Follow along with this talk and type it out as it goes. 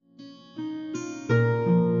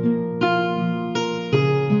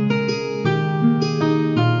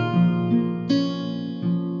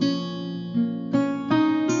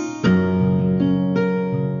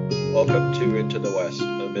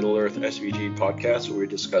SVG podcast where we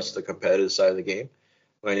discuss the competitive side of the game.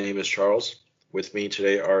 My name is Charles. With me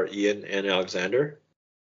today are Ian and Alexander.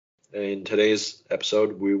 In today's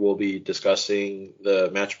episode, we will be discussing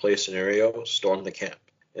the match play scenario, Storm the Camp.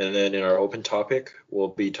 And then in our open topic, we'll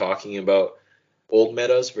be talking about old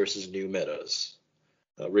metas versus new metas.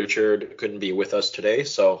 Richard couldn't be with us today,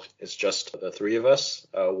 so it's just the three of us.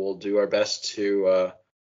 We'll do our best.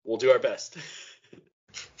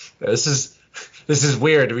 This is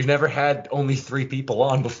weird. We've never had only three people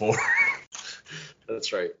on before.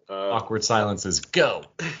 That's right. Awkward silences. Go.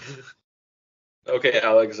 Okay,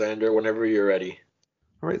 Alexander, whenever you're ready.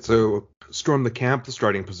 All right, so Storm the Camp, the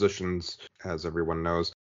starting positions, as everyone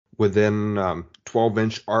knows, within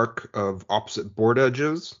 12-inch arc of opposite board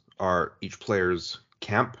edges are each player's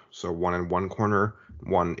camp, so one in one corner,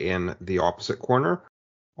 one in the opposite corner,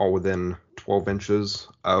 all within 12 inches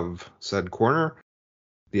of said corner.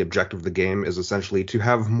 The objective of the game is essentially to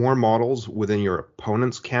have more models within your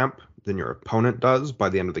opponent's camp than your opponent does by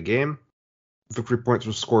the end of the game. Victory points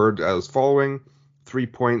are scored as following: 3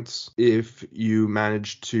 points if you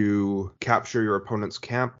manage to capture your opponent's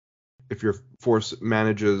camp. If your force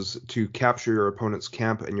manages to capture your opponent's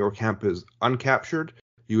camp and your camp is uncaptured,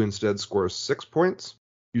 you instead score 6 points.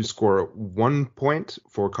 You score 1 point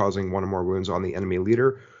for causing one or more wounds on the enemy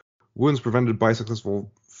leader. Wounds prevented by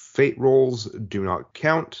successful fate rolls do not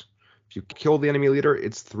count. If you kill the enemy leader,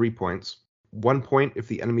 it's 3 points. 1 point if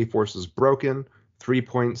the enemy force is broken. 3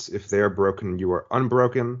 points if they are broken, you are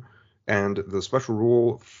unbroken. And the special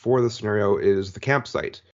rule for the scenario is the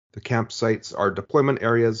campsite. The campsites are deployment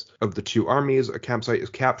areas of the two armies. A campsite is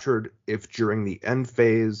captured if during the end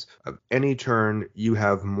phase of any turn you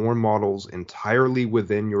have more models entirely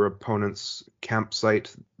within your opponent's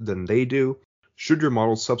campsite than they do. Should your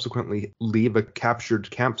models subsequently leave a captured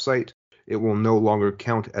campsite, it will no longer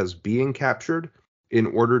count as being captured. In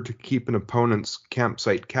order to keep an opponent's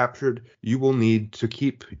campsite captured, you will need to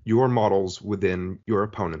keep your models within your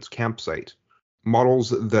opponent's campsite. Models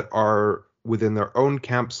that are within their own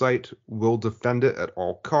campsite will defend it at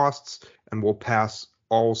all costs and will pass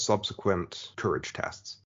all subsequent courage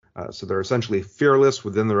tests. So they're essentially fearless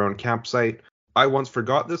within their own campsite. I once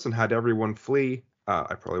forgot this and had everyone flee.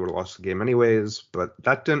 I probably would have lost the game anyways, but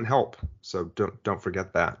that didn't help. So don't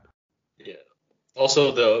forget that. Yeah.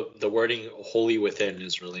 Also, the wording "wholly within"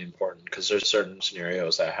 is really important because there's certain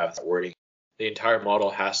scenarios that have that wording. The entire model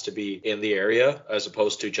has to be in the area as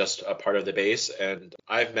opposed to just a part of the base. And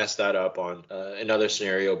I've messed that up on another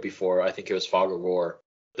scenario before. I think it was Fog of War.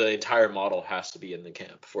 The entire model has to be in the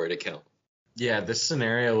camp for it to count. Yeah, this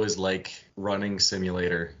scenario is like Running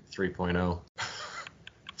Simulator 3.0.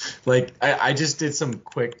 Like, I just did some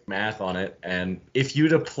quick math on it. And if you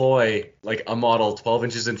deploy like a model 12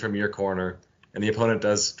 inches in from your corner and the opponent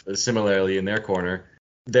does similarly in their corner,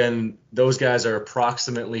 then those guys are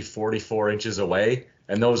approximately 44 inches away,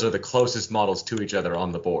 and those are the closest models to each other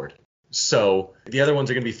on the board. So the other ones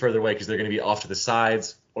are going to be further away because they're going to be off to the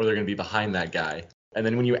sides or they're going to be behind that guy. And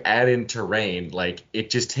then when you add in terrain, like, it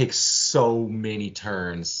just takes so many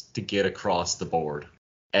turns to get across the board.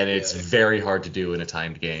 And it's very hard to do in a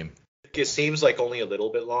timed game. It seems like only a little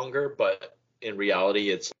bit longer, but in reality,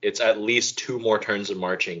 it's at least 2 more turns of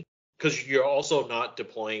marching. Because you're also not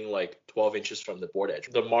deploying like 12 inches from the board edge.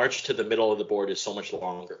 The march to the middle of the board is so much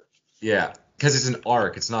longer. Yeah, because it's an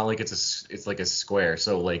arc. It's not like it's like a square.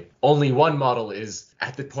 So like only one model is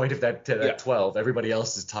at the point of that 12. Everybody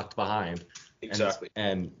else is tucked behind. Exactly.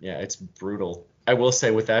 And yeah, it's brutal. I will say,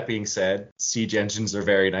 with that being said, siege engines are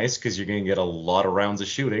very nice because you're going to get a lot of rounds of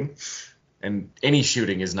shooting. And any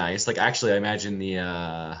shooting is nice. Like, actually, I imagine the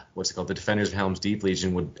the Defenders of Helm's Deep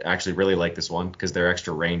Legion would actually really like this one because their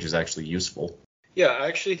extra range is actually useful. Yeah, I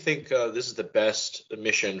actually think this is the best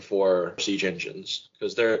mission for siege engines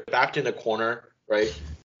because they're backed in a corner, right?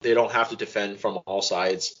 They don't have to defend from all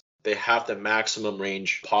sides. They have the maximum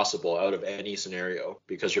range possible out of any scenario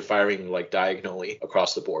because you're firing like diagonally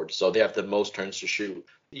across the board. So they have the most turns to shoot.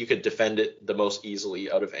 You could defend it the most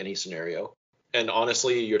easily out of any scenario. And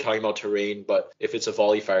honestly, you're talking about terrain, but if it's a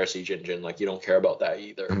volley fire siege engine, like, you don't care about that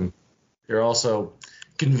either. Mm-hmm. You're also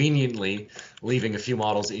conveniently leaving a few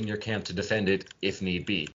models in your camp to defend it if need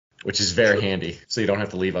be, which is very handy, so you don't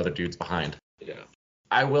have to leave other dudes behind. Yeah.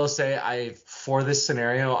 I will say, for this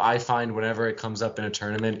scenario, I find whenever it comes up in a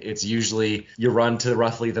tournament, it's usually you run to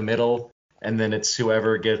roughly the middle, and then it's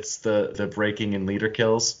whoever gets the breaking and leader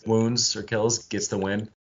wounds or kills gets the win.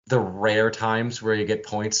 The rare times where you get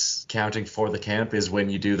points counting for the camp is when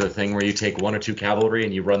you do the thing where you take 1 or 2 cavalry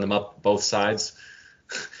and you run them up both sides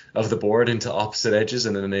of the board into opposite edges,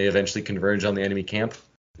 and then they eventually converge on the enemy camp.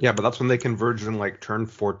 Yeah, but that's when they converge in like turn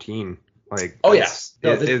 14. Like, oh yeah,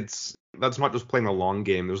 it's that's not just playing a long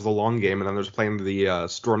game. There's the long game, and then there's playing the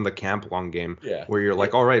storm the camp long game. Yeah. Where you're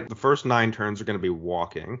like, all right, the first 9 turns are going to be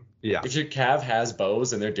walking. Yeah. If your Cav has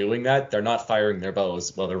bows and they're doing that, they're not firing their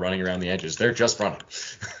bows while they're running around the edges. They're just running.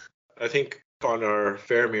 I think on our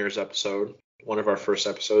Faramir's episode, one of our first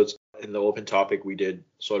episodes, in the open topic, we did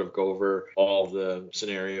sort of go over all the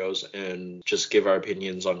scenarios and just give our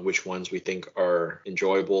opinions on which ones we think are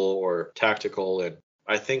enjoyable or tactical. And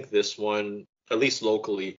I think this one, at least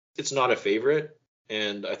locally, it's not a favorite.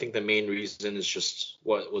 And I think the main reason is just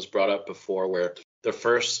what was brought up before, where the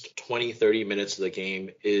first 20, 30 minutes of the game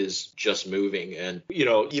is just moving. And,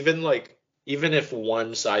 even if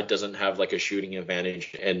one side doesn't have like a shooting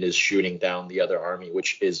advantage and is shooting down the other army,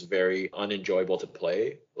 which is very unenjoyable to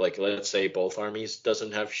play, like let's say both armies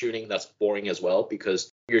doesn't have shooting, that's boring as well,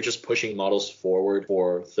 because you're just pushing models forward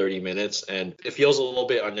for 30 minutes and it feels a little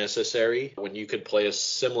bit unnecessary when you could play a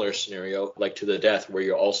similar scenario like to the death, where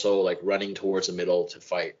you're also like running towards the middle to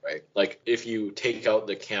fight, right? Like if you take out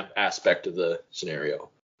the camp aspect of the scenario,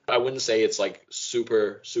 I wouldn't say it's like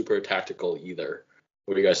super tactical either.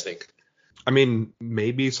 What do you guys think? I mean,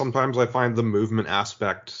 maybe sometimes I find the movement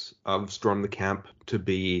aspect of Storm the Camp to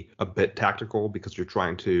be a bit tactical, because you're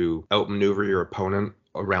trying to outmaneuver your opponent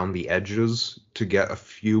around the edges to get a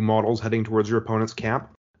few models heading towards your opponent's camp.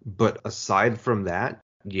 But aside from that,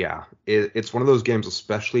 yeah, it's one of those games,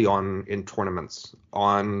 especially in tournaments,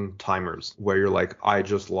 on timers, where you're like, I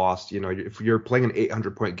just lost. If you're playing an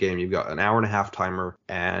 800-point game, you've got an hour and a half timer,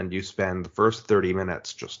 and you spend the first 30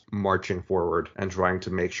 minutes just marching forward and trying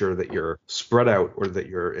to make sure that you're spread out or that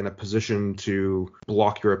you're in a position to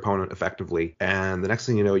block your opponent effectively. And the next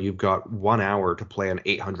thing you know, you've got 1 hour to play an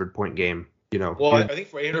 800-point game. Well, I think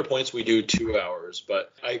for 800 points we do 2 hours,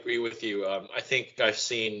 but I agree with you. I think I've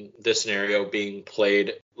seen this scenario being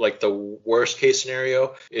played, like the worst case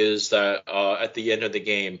scenario is that at the end of the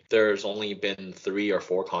game there's only been 3 or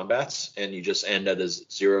 4 combats and you just end at a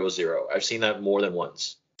 0-0. I've seen that more than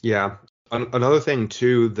once. Yeah. Another thing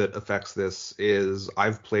too that affects this is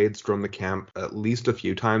I've played Storm the Camp at least a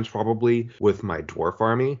few times, probably with my dwarf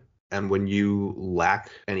army. And when you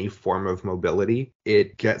lack any form of mobility,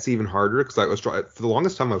 it gets even harder, because for the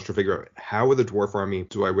longest time I was trying to figure out, how with a dwarf army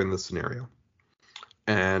do I win this scenario?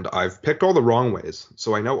 And I've picked all the wrong ways,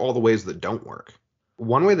 so I know all the ways that don't work.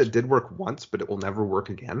 One way that did work once, but it will never work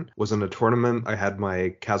again, was in a tournament. I had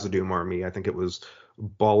my Khazad-dûm army. I think it was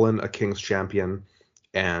Balin, a King's Champion,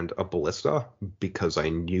 and a Ballista, because I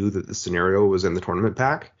knew that the scenario was in the tournament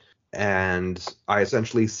pack. And I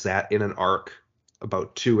essentially sat in an arc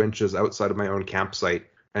about 2 inches outside of my own campsite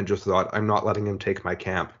and just thought, I'm not letting him take my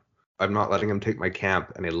camp. I'm not letting him take my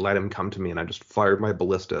camp. And I let him come to me, and I just fired my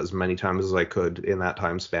ballista as many times as I could in that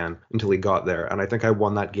time span until he got there. And I think I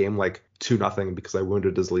won that game like 2-0 because I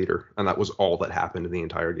wounded his leader. And that was all that happened in the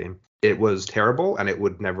entire game. It was terrible and it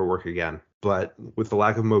would never work again. But with the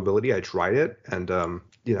lack of mobility, I tried it. And,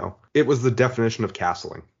 it was the definition of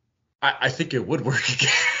castling. I think it would work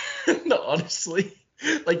again, honestly.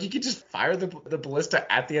 Like, you could just fire the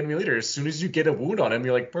ballista at the enemy leader. As soon as you get a wound on him,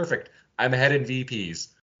 you're like, perfect, I'm ahead in VPs.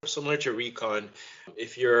 Similar to Recon,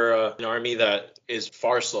 if you're an army that is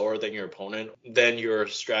far slower than your opponent, then your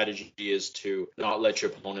strategy is to not let your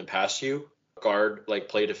opponent pass you, guard, like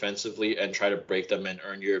play defensively, and try to break them and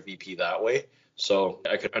earn your VP that way. So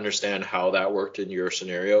I could understand how that worked in your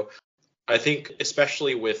scenario. I think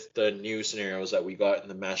especially with the new scenarios that we got in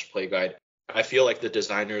the match play guide, I feel like the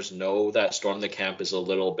designers know that Storm the Camp is a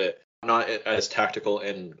little bit not as tactical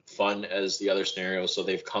and fun as the other scenarios, so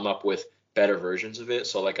they've come up with better versions of it.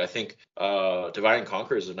 So like I think Divide and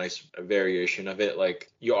Conquer is a nice variation of it. Like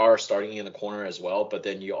you are starting in the corner as well, but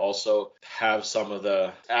then you also have some of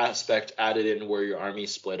the aspect added in where your army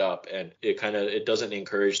split up, and it doesn't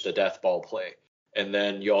encourage the death ball play. And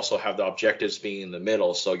then you also have the objectives being in the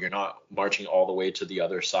middle, so you're not marching all the way to the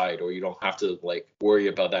other side, or you don't have to like worry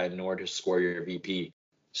about that in order to score your VP.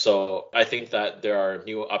 So I think that there are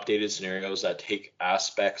new updated scenarios that take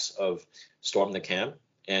aspects of Storm the Camp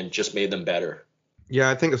and just made them better. Yeah,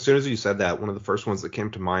 I think as soon as you said that, one of the first ones that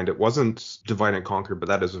came to mind, it wasn't Divide and Conquer, but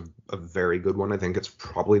that is a very good one. I think it's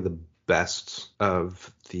probably the best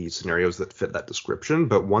of the scenarios that fit that description.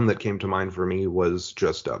 But one that came to mind for me was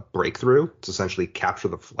just a Breakthrough. It's essentially capture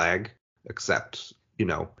the flag, except,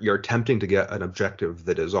 you're attempting to get an objective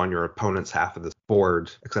that is on your opponent's half of the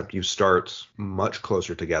board, except you start much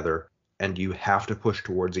closer together and you have to push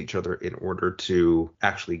towards each other in order to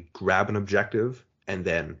actually grab an objective and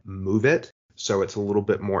then move it. So it's a little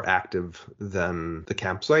bit more active than the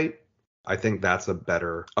campsite. I think that's a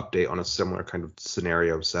better update on a similar kind of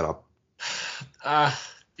scenario setup.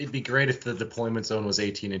 It'd be great if the deployment zone was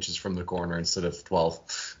 18 inches from the corner instead of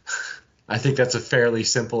 12. I think that's a fairly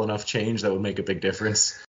simple enough change that would make a big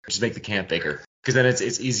difference. Just make the camp bigger. Because then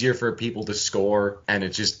it's easier for people to score, and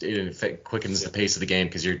it quickens the pace of the game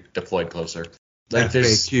because you're deployed closer. Like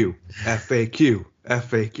FAQ, FAQ,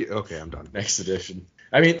 FAQ. Okay, I'm done. Next edition.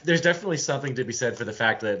 I mean, there's definitely something to be said for the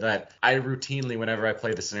fact that I routinely, whenever I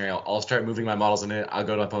play the scenario, I'll start moving my models in it. I'll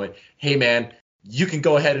go to my opponent, hey man, you can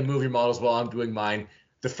go ahead and move your models while I'm doing mine.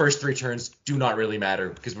 The first 3 turns do not really matter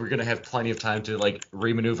because we're going to have plenty of time to like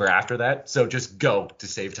remaneuver after that. So just go to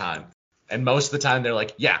save time. And most of the time they're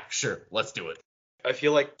like, yeah, sure, let's do it. I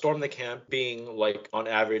feel like Storm the Camp being like on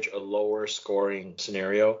average a lower scoring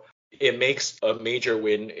scenario, it makes a major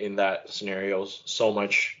win in that scenario so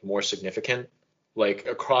much more significant. Like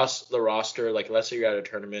across the roster, like let's say you're at a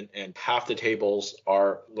tournament and half the tables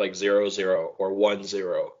are like 0-0 or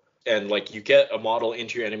 1-0. And like you get a model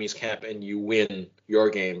into your enemy's camp and you win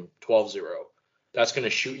your game 12-0. That's going to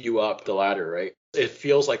shoot you up the ladder, right? It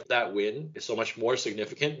feels like that win is so much more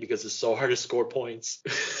significant because it's so hard to score points.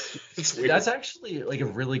 It's weird. That's actually like a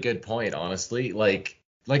really good point, honestly. Like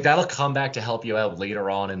that'll come back to help you out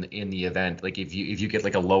later on in the event. Like if you get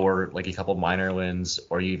like a lower, like a couple minor wins,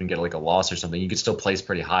 or you even get like a loss or something, you could still place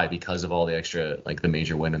pretty high because of all the extra, like the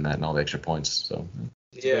major win in that and all the extra points. So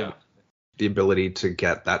yeah. The ability to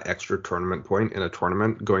get that extra tournament point in a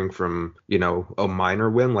tournament, going from, a minor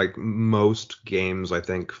win, like most games, I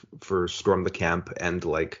think, for Storm the Camp end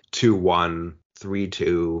like 2-1,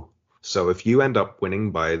 3-2. So if you end up winning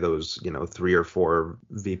by those, 3 or 4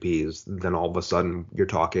 VPs, then all of a sudden you're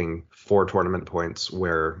talking 4 tournament points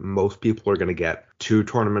where most people are going to get 2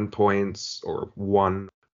 tournament points or 1.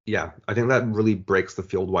 Yeah, I think that really breaks the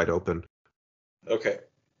field wide open. Okay.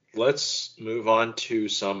 Let's move on to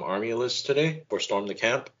some army lists today for Storm the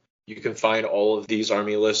Camp. You can find all of these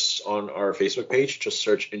army lists on our Facebook page. Just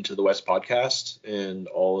search Into the West podcast, and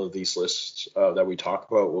all of these lists that we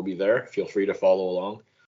talk about will be there. Feel free to follow along.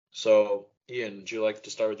 So, Ian, would you like to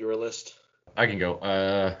start with your list? I can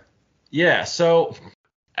go. Yeah, so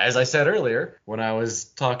as I said earlier, when I was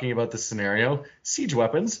talking about this scenario, siege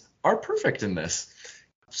weapons are perfect in this.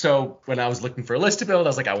 So when I was looking for a list to build, I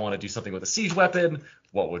was like, I want to do something with a siege weapon.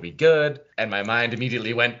 What would be good? And my mind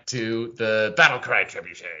immediately went to the Battlecry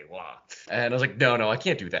Trebuchet. Wow. And I was like, no, I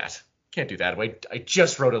can't do that. Can't do that. Wait, I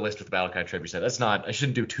just wrote a list with the Battlecry Trebuchet. I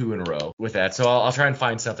shouldn't do 2 in a row with that. So I'll try and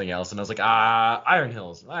find something else. And I was like, Iron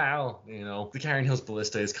Hills. Well, the Iron Hills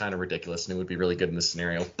Ballista is kind of ridiculous and it would be really good in this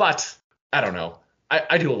scenario. But I don't know.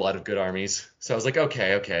 I do a lot of good armies. So I was like,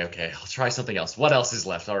 okay. I'll try something else. What else is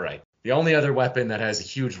left? All right. The only other weapon that has a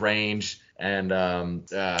huge range and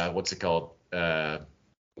what's it called?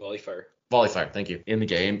 Volley Fire. Volley Fire, thank you. In the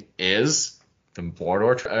game is the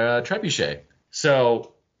Mordor Trebuchet.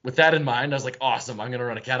 So with that in mind, I was like, awesome, I'm going to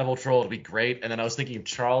run a Catapult Troll. It'll be great. And then I was thinking of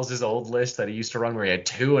Charles's old list that he used to run where he had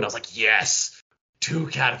 2. And I was like, yes, 2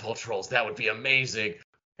 Catapult Trolls. That would be amazing.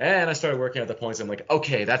 And I started working out the points. I'm like,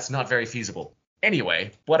 okay, that's not very feasible.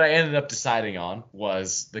 Anyway, what I ended up deciding on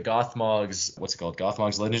was the Gothmog's, what's it called?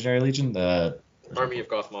 Gothmog's Legendary Legion? The Army of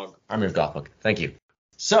Gothmog. Army of Gothmog. Thank you.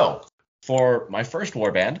 So, for my first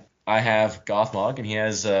warband, I have Gothmog, and he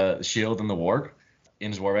has a shield and the warg.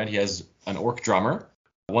 In his warband, he has an orc drummer,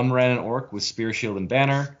 1 Morannon orc with spear, shield, and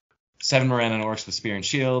banner, 7 Morannon orcs with spear and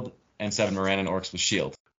shield, and 7 Morannon orcs with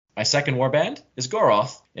shield. My second warband is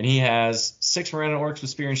Goroth, and he has 6 Morannon orcs with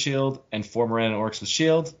spear and shield, and 4 Morannon orcs with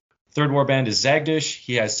shield. Third warband is Zagdush.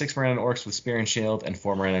 He has 6 Morannon orcs with spear and shield, and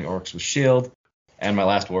 4 Morannon orcs with shield. And my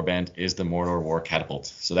last warband is the Mordor War Catapult.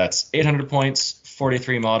 So that's 800 points,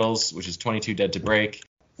 43 models, which is 22 dead to break,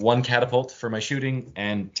 1 catapult for my shooting,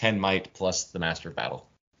 and 10 might plus the Master of Battle.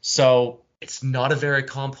 So it's not a very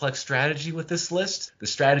complex strategy with this list. The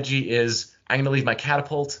strategy is I'm going to leave my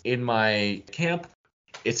catapult in my camp.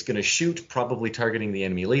 It's going to shoot, probably targeting the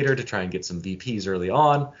enemy leader to try and get some VPs early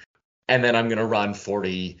on. And then I'm going to run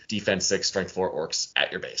 40 defense 6, strength 4 orcs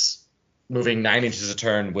at your base, moving 9 inches a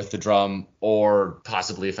turn with the drum, or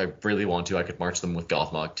possibly if I really want to, I could march them with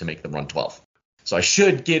Gothmog to make them run 12. So I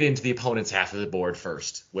should get into the opponent's half of the board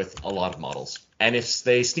first with a lot of models. And if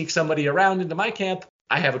they sneak somebody around into my camp,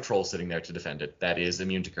 I have a troll sitting there to defend it that is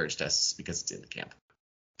immune to courage tests because it's in the camp.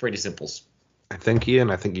 Pretty simples. I think,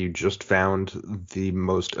 Ian, you just found the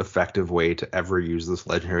most effective way to ever use this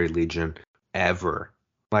Legendary Legion ever.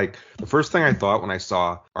 Like, the first thing I thought when I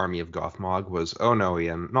saw Army of Gothmog was, oh no,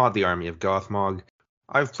 Ian, not the Army of Gothmog.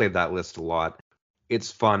 I've played that list a lot.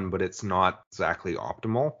 It's fun, but it's not exactly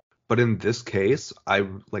optimal. But in this case,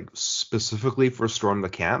 specifically for Storm the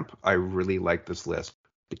Camp, I really like this list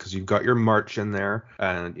because you've got your march in there,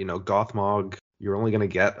 and, Gothmog, you're only going to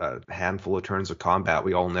get a handful of turns of combat,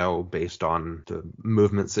 we all know, based on the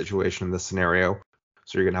movement situation in this scenario.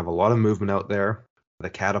 So you're going to have a lot of movement out there. The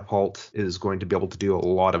catapult is going to be able to do a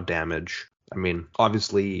lot of damage. I mean,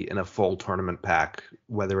 obviously in a full tournament pack,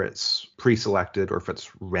 whether it's pre-selected or if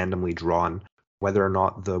it's randomly drawn, whether or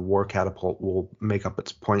not the war catapult will make up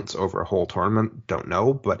its points over a whole tournament, don't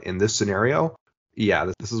know. But in this scenario,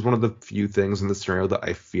 yeah, this is one of the few things in this scenario that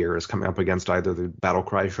I fear is coming up against either the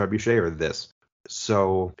Battlecry Trebuchet or this.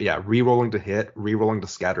 So yeah, re-rolling to hit, re-rolling to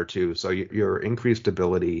scatter too. So your increased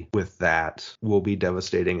ability with that will be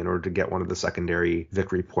devastating in order to get one of the secondary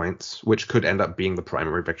victory points, which could end up being the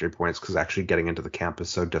primary victory points because actually getting into the camp is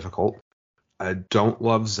so difficult. I don't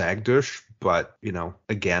love Zagdush, but,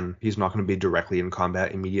 again, he's not going to be directly in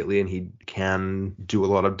combat immediately, and he can do a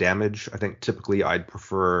lot of damage. I think typically I'd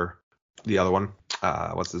prefer the other one.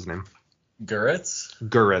 What's his name?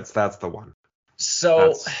 Guritz, that's the one.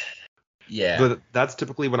 So, yeah. But that's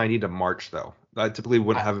typically when I need to march, though. I typically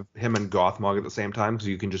wouldn't have him and Gothmog at the same time, because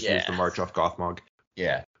you can just use the march off Gothmog.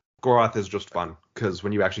 Yeah. Goroth is just fun, because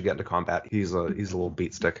when you actually get into combat, he's a little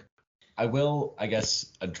beat stick. I will, I guess,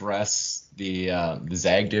 address the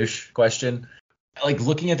Zagdush question. Like,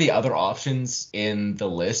 looking at the other options in the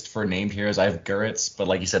list for named heroes, I have Guritz, but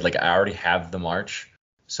like you said, like, I already have the March,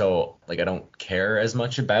 so, like, I don't care as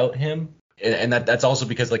much about him. And that's also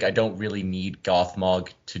because, like, I don't really need Gothmog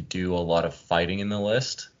to do a lot of fighting in the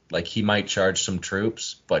list. Like, he might charge some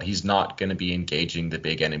troops, but he's not going to be engaging the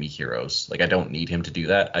big enemy heroes. Like, I don't need him to do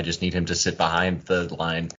that. I just need him to sit behind the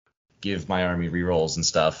line, give my army rerolls and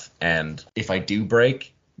stuff, and if I do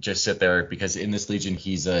break, just sit there, because in this Legion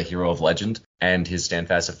he's a hero of legend and his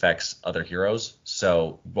standfast affects other heroes.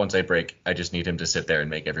 So once I break, I just need him to sit there and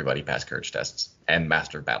make everybody pass courage tests and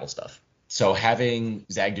master battle stuff. So having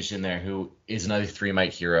Zagdush in there, who is another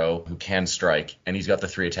 3-might hero who can strike, and he's got the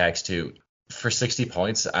 3 attacks too, for 60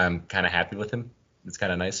 points I'm kind of happy with him. It's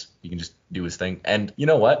kind of nice. He can just do his thing. And you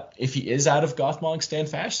know what? If he is out of Gothmog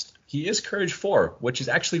Standfast, he is Courage 4, which is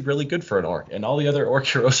actually really good for an Orc. And all the other Orc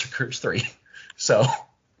heroes are Courage 3. So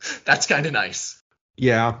that's kind of nice.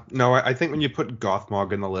 Yeah. No, I think when you put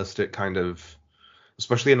Gothmog in the list, it kind of,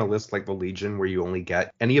 especially in a list like the Legion where you only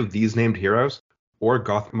get any of these named heroes, or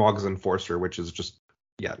Gothmog's Enforcer, which is just,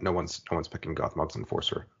 no one's picking Gothmog's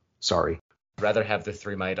Enforcer. Sorry. I'd rather have the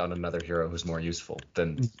 3-might on another hero who's more useful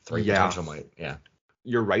than 3 potential might. Yeah.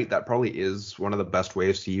 You're right. That probably is one of the best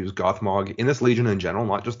ways to use Gothmog in this Legion in general,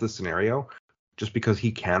 not just this scenario, just because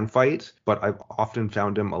he can fight. But I've often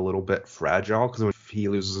found him a little bit fragile, because if he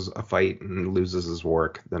loses a fight and loses his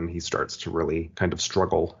work, then he starts to really kind of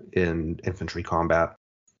struggle in infantry combat.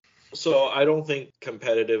 So I don't think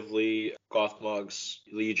competitively Gothmog's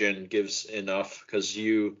Legion gives enough, because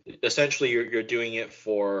you're doing it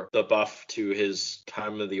for the buff to his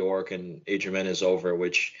Time of the Orc and Age of Men is over,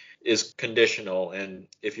 which is conditional. And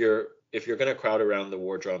if you're going to crowd around the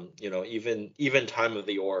war drum, even Time of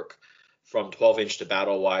the Orc from 12-inch to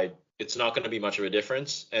battle wide, it's not going to be much of a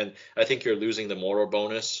difference. And I think you're losing the Mordor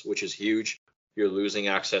bonus, which is huge. You're losing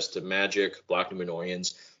access to magic, Black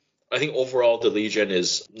Numenorians. I think overall the Legion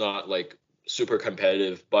is not like super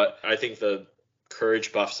competitive, but I think the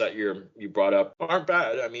courage buffs that you brought up aren't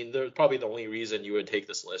bad. I mean, they're probably the only reason you would take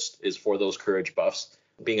this list is for those courage buffs.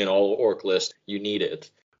 Being an all orc list, you need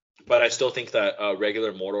it. But I still think that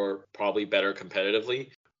regular Mordor probably better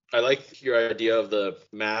competitively. I like your idea of the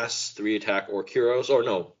mass 3-attack orc heroes. Or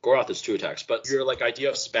no, Goroth is 2 attacks. But your idea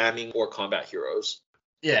of spamming orc combat heroes.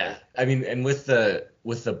 Yeah, I mean, and with the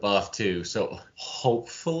buff too. So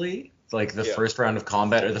hopefully, the first round of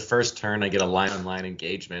combat or the first turn, I get a line-on-line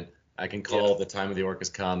engagement. I can call the Time of the Orc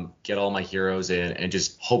has come, get all my heroes in, and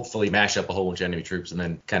just hopefully mash up a whole bunch of enemy troops, and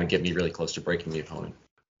then kind of get me really close to breaking the opponent.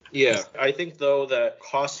 Yeah, I think, though, that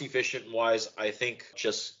cost-efficient-wise, I think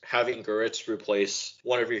just having Guritz replace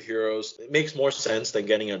one of your heroes makes more sense than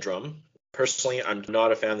getting a drum. Personally, I'm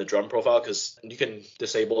not a fan of the drum profile because you can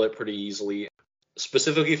disable it pretty easily.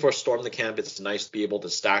 Specifically for Storm the Camp, it's nice to be able to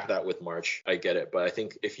stack that with March. I get it. But I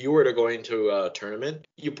think if you were to go into a tournament,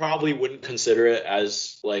 you probably wouldn't consider it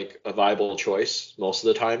as a viable choice most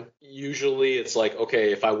of the time. Usually it's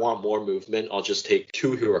okay, if I want more movement, I'll just take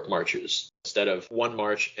 2 heroic marches instead of 1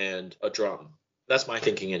 march and a drum. That's my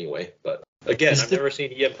thinking anyway. But again, I've never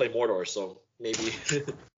seen Ian play Mordor, so maybe.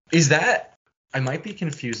 Is that... I might be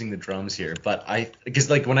confusing the drums here, but because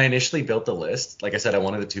when I initially built the list, like I said, I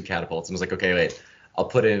wanted the 2 catapults and was like, okay, wait, I'll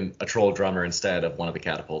put in a troll drummer instead of one of the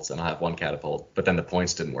catapults and I'll have 1 catapult, but then the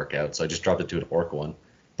points didn't work out, so I just dropped it to an orc one.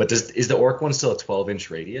 But is the orc one still a 12-inch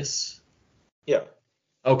radius? Yeah.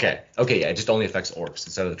 Okay, yeah, it just only affects orcs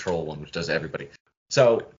instead of the troll one, which does everybody.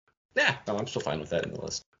 So, yeah, no, I'm still fine with that in the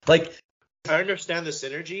list. I understand the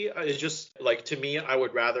synergy. It's just like, to me, I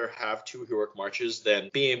would rather have 2 heroic marches than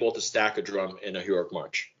being able to stack a drum in a heroic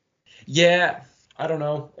march. Yeah, I don't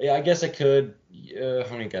know. Yeah, I guess I could.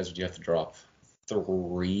 How many guys would you have to drop?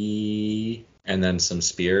 3, and then some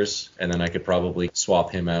spears, and then I could probably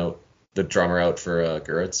swap the drummer out for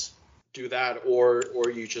Guritz. Do that, or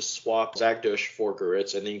you just swap Zagdush for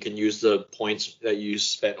Guritz, and then you can use the points that you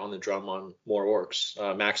spent on the drum on more orcs.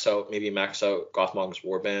 Max out Gothmog's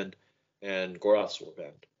Warband and Goroth's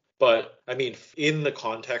Warband. But I mean, in the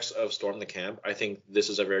context of Storm the Camp, I think this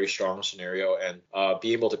is a very strong scenario, and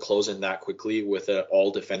be able to close in that quickly with an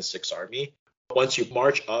all defense 6 army. Once you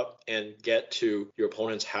march up and get to your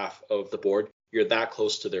opponent's half of the board, you're that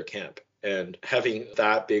close to their camp. And having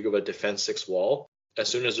that big of a defense 6 wall, as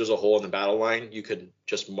soon as there's a hole in the battle line, you can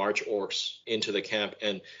just march orcs into the camp,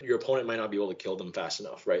 and your opponent might not be able to kill them fast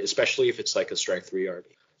enough, right? Especially if it's like a strength 3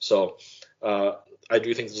 army. So I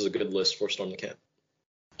do think this is a good list for Storm the Camp.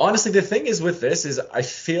 Honestly, the thing is with this is I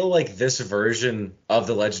feel like this version of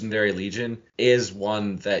the Legendary Legion is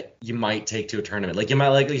one that you might take to a tournament. Like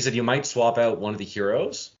you said, you might swap out one of the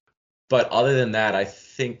heroes. But other than that, I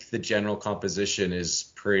think the general composition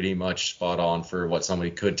is pretty much spot on for what somebody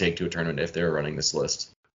could take to a tournament if they were running this list.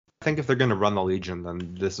 I think if they're going to run the Legion,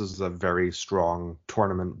 then this is a very strong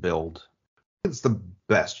tournament build. It's the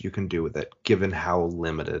best you can do with it, given how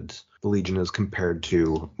limited the Legion is compared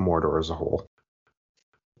to Mordor as a whole.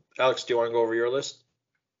 Alex, do you want to go over your list?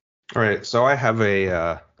 All right, so I have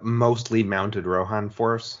a mostly mounted Rohan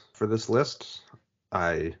force for this list.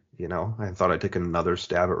 I thought I'd take another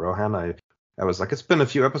stab at Rohan. I was like, it's been a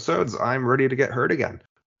few episodes. I'm ready to get hurt again.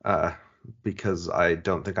 Because I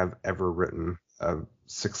don't think I've ever written a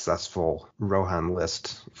successful Rohan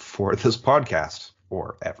list for this podcast,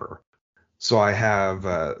 or ever. So I have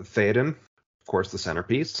Theoden, of course, the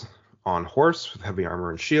centerpiece, on horse with heavy armor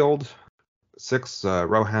and shield. 6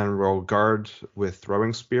 Rohan Royal Guard with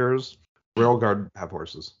throwing spears. Royal Guard have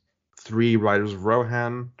horses. 3 Riders of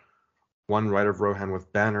Rohan, 1 Rider of Rohan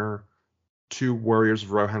with banner, 2 Warriors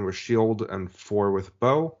of Rohan with shield, and 4 with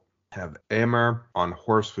bow. Have Aemir on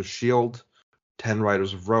horse with shield, 10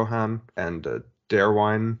 Riders of Rohan, and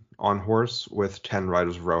Darwine on horse with 10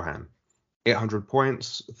 Riders of Rohan. 800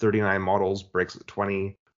 points, 39 models, breaks at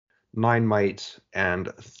 20, 9 might,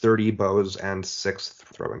 and 30 bows and 6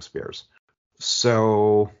 throwing spears.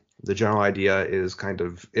 So the general idea is kind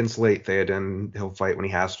of insulate Theoden. He'll fight when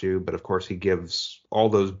he has to, but of course he gives all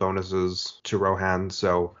those bonuses to Rohan,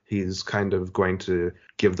 so he's kind of going to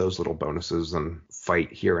give those little bonuses and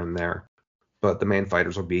fight here and there. But the main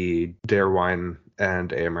fighters will be Darwine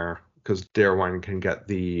and Aemir, because Darwine can get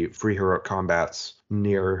the free heroic combats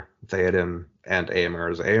near Theoden, and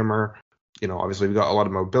Aemir is Aemir. Obviously we've got a lot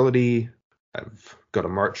of mobility. I've got a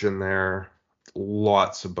march in there,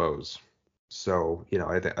 lots of bows. So,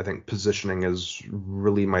 I think positioning is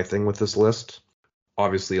really my thing with this list.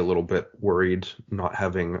 Obviously a little bit worried not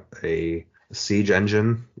having a siege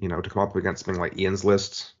engine, to come up against something like Ian's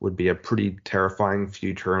list would be a pretty terrifying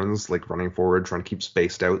few turns, like running forward, trying to keep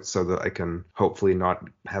spaced out so that I can hopefully not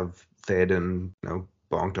have Theoden,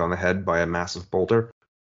 bonked on the head by a massive boulder.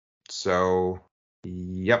 So,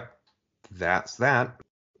 yep, that's that.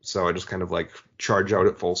 So I just kind of charge out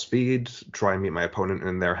at full speed, try and meet my opponent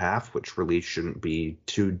in their half, which really shouldn't be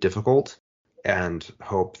too difficult, and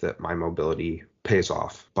hope that my mobility pays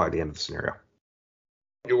off by the end of the scenario.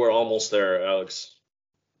 You were almost there, Alex.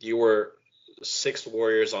 You were 6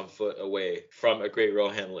 warriors on foot away from a great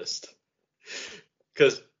Rohan list.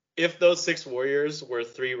 Because if those 6 warriors were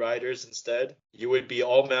 3 riders instead, you would be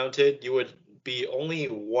all mounted. You would be only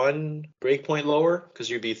 1 breakpoint lower, because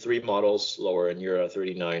you'd be 3 models lower and you're at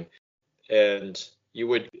 39. And you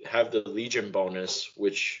would have the Legion bonus,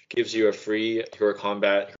 which gives you a free hero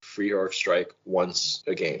combat, free heroic strike once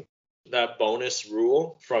a game. That bonus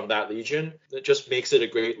rule from that Legion, that just makes it a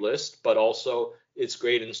great list, but also it's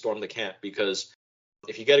great in Storm the Camp, because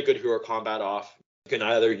if you get a good hero combat off, you can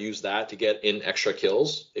either use that to get in extra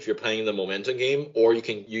kills if you're playing the momentum game, or you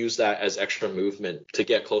can use that as extra movement to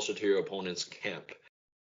get closer to your opponent's camp.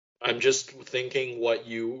 I'm just thinking what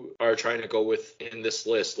you are trying to go with in this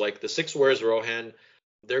list. Like the 6 Warriors Rohan,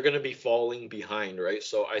 they're going to be falling behind, right?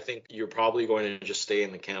 So I think you're probably going to just stay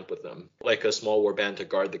in the camp with them, like a small warband to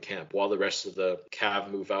guard the camp while the rest of the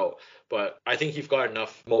cav move out. But I think you've got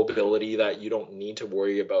enough mobility that you don't need to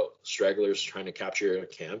worry about stragglers trying to capture your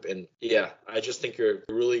camp. And yeah, I just think you're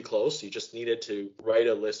really close. You just needed to write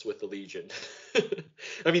a list with the Legion.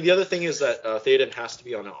 I mean, the other thing is that Theoden has to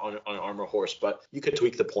be on an armor horse, but you could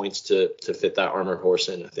tweak the points to fit that armor horse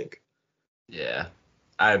in, I think. Yeah,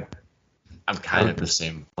 I'm kind of the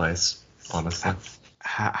same place, honestly.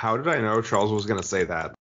 How did I know Charles was going to say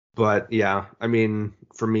that? But yeah, I mean,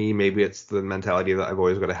 for me, maybe it's the mentality that I've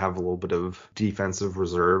always got to have a little bit of defensive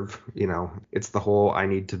reserve. It's the whole I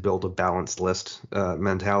need to build a balanced list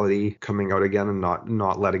mentality coming out again, and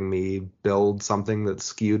not letting me build something that's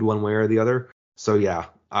skewed one way or the other. So yeah,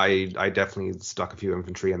 I definitely stuck a few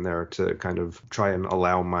infantry in there to kind of try and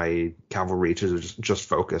allow my cavalry to just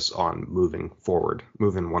focus on moving forward,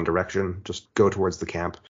 move in one direction, just go towards the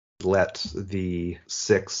camp. Let the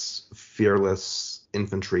 6 fearless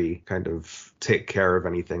infantry kind of take care of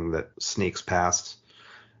anything that sneaks past.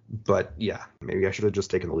 But yeah, maybe I should have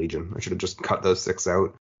just taken the Legion. I should have just cut those 6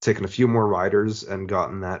 out, taken a few more riders, and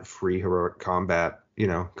gotten that free heroic combat,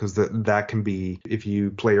 because that can be, if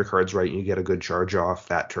you play your cards right and you get a good charge off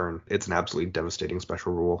that turn, it's an absolutely devastating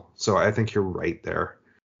special rule. So I think you're right there.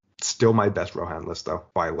 Still my best Rohan list, though,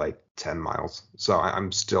 by like 10 miles. So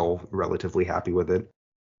I'm still relatively happy with it.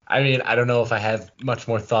 I mean, I don't know if I have much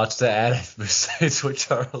more thoughts to add besides what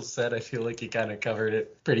Charles said. I feel like he kind of covered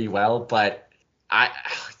it pretty well, but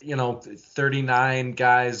 39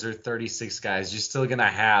 guys or 36 guys, you're still going to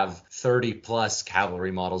have 30 plus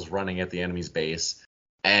cavalry models running at the enemy's base.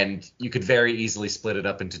 And you could very easily split it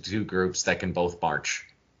up into 2 groups that can both march.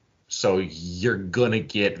 So you're going to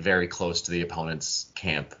get very close to the opponent's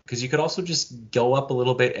camp. Because you could also just go up a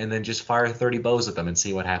little bit and then just fire 30 bows at them and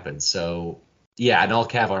see what happens. So yeah, an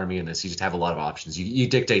all-cav army in this, you just have a lot of options. You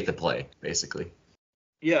dictate the play, basically.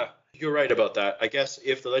 Yeah, you're right about that. I guess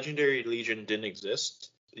if the Legendary Legion didn't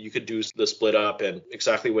exist, you could do the split up and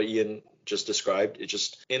exactly what Ian just described. It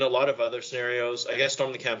just, in a lot of other scenarios, I guess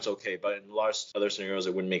Storm the Camp's okay, but in a lot of other scenarios,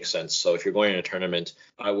 it wouldn't make sense. So if you're going in a tournament,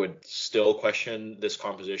 I would still question this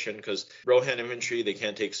composition because Rohan infantry, they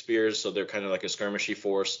can't take spears, so they're kind of like a skirmishy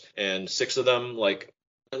force. And 6 of them, like,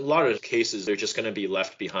 in a lot of cases, they're just going to be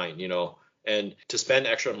left behind, And to spend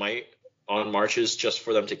extra might on marches just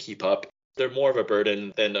for them to keep up, they're more of a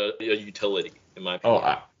burden than a utility, in my opinion.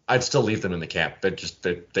 Oh, I'd still leave them in the camp. They just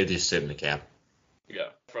sit in the camp. Yeah.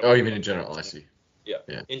 Even in general, I see. Yeah.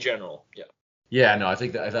 In general, yeah. Yeah, no, I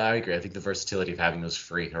think I agree. I think the versatility of having those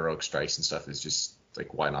free heroic strikes and stuff is just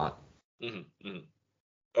like, why not? Mm-hmm.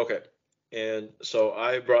 Okay. And so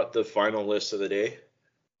I brought the final list of the day.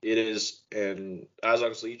 It is an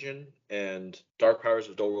Azog's Legion and Dark Powers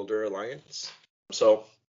of Dol Guldur Alliance. So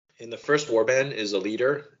in the first warband is a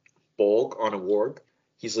leader, Bolg on a warg.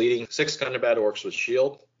 He's leading 6 Gundabad orcs with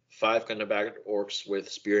shield, 5 Gundabad orcs with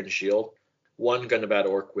spear and shield, 1 Gundabad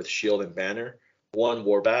orc with shield and banner, 1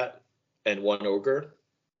 warbat, and 1 ogre.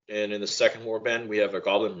 And in the second warband, we have a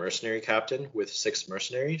goblin mercenary captain with 6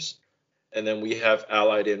 mercenaries. And then we have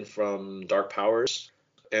allied in from Dark Powers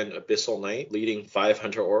and Abyssal Knight, leading 5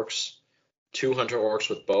 Hunter Orcs, 2 Hunter Orcs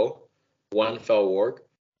with bow, 1 Fell Warg,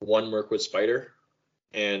 1 Mirkwood Spider,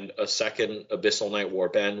 and a second Abyssal Knight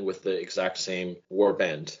Warband with the exact same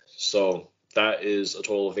warband. So that is a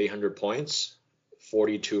total of 800 points,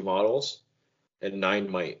 42 models, and 9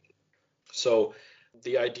 might. So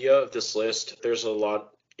the idea of this list, there's a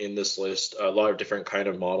lot in this list, a lot of different kind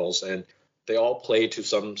of models, and they all play to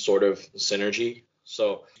some sort of synergy.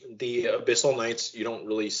 So the Abyssal Knights, you don't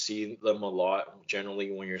really see them a lot.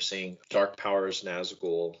 Generally, when you're saying Dark Powers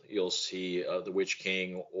Nazgul, you'll see the Witch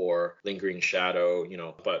King or Lingering Shadow,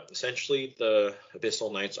 But essentially, the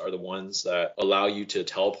Abyssal Knights are the ones that allow you to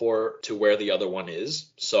teleport to where the other one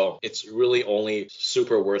is. So it's really only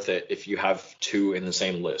super worth it if you have 2 in the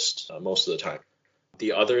same list most of the time.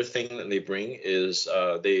 The other thing that they bring is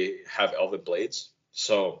they have Elven Blades.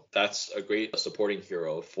 So that's a great supporting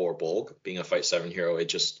hero for Bolg, being a Fight 7 hero.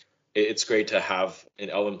 It's great to have an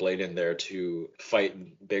Elven Blade in there to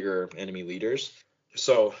fight bigger enemy leaders.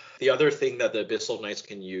 So the other thing that the Abyssal Knights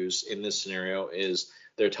can use in this scenario is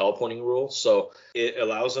their teleporting rule. So it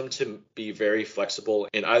allows them to be very flexible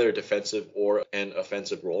in either a defensive or an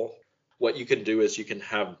offensive role. What you can do is you can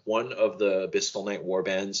have one of the Abyssal Knight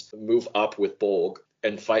warbands move up with Bolg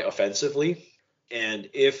and fight offensively. And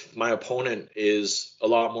if my opponent is a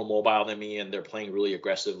lot more mobile than me and they're playing really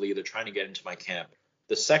aggressively, they're trying to get into my camp,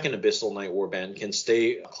 the second Abyssal Knight warband can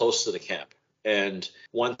stay close to the camp. And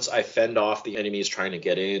once I fend off the enemies trying to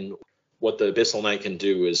get in, what the Abyssal Knight can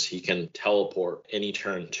do is he can teleport any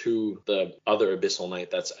turn to the other Abyssal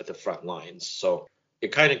Knight that's at the front lines. So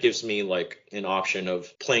it kind of gives me like an option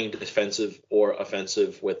of playing defensive or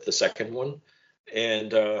offensive with the second one.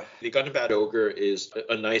 And the Gundabad Ogre is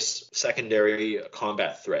a nice secondary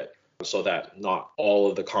combat threat so that not all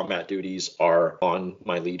of the combat duties are on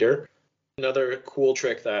my leader. Another cool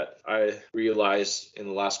trick that I realized in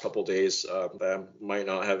the last couple of days that I might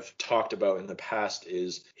not have talked about in the past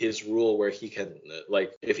is his rule where he can,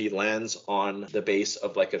 like, if he lands on the base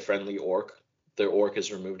of like a friendly orc, their orc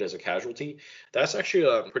is removed as a casualty. That's actually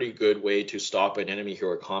a pretty good way to stop an enemy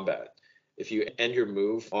hero combat. If you end your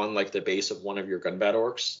move on like the base of one of your gunbat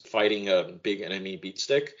orcs fighting a big enemy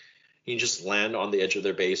beatstick, you can just land on the edge of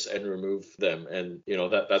their base and remove them. And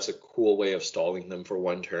that's a cool way of stalling them for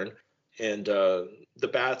one turn. And the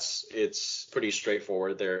bats, it's pretty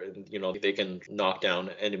straightforward. They can knock down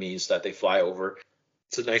enemies that they fly over.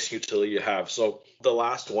 It's a nice utility to have. So the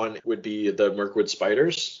last one would be the Mirkwood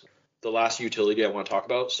Spiders, the last utility I want to talk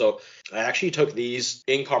about. So I actually took these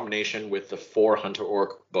in combination with the 4 Hunter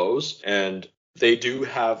Orc bows, and they do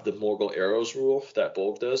have the Morgul Arrows rule that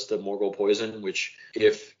Bolg does, the Morgul Poison, which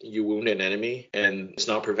if you wound an enemy and it's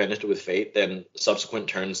not prevented with Fate, then subsequent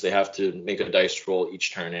turns they have to make a dice roll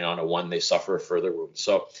each turn, and on a 1 they suffer a further wound.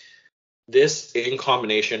 So this, in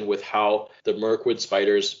combination with how the Mirkwood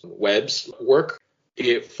Spiders webs work,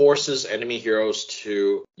 it forces enemy heroes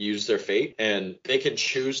to use their fate, and they can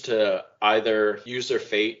choose to either use their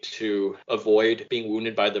fate to avoid being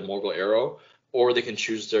wounded by the Morgul Arrow, or they can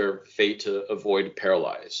choose their fate to avoid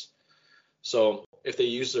paralyze. So if they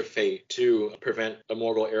use their fate to prevent a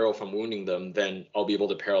Morgul Arrow from wounding them, then I'll be able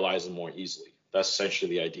to paralyze them more easily. That's essentially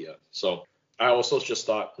the idea. So I also just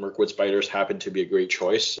thought Mirkwood Spiders happened to be a great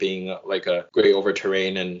choice, being like a great over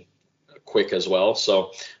terrain and quick as well.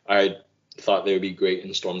 So I thought they would be great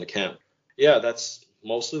in Storm the Camp. Yeah, that's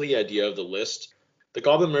mostly the idea of the list. The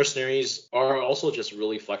Goblin Mercenaries are also just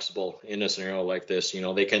really flexible in a scenario like this.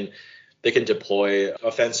 They can deploy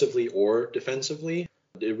offensively or defensively.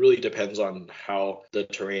 It really depends on how the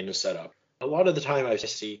terrain is set up. A lot of the time I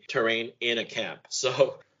see terrain in a camp.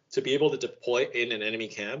 So to be able to deploy in an enemy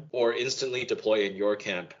camp or instantly deploy in your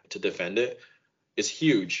camp to defend it is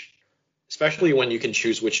huge, especially when you can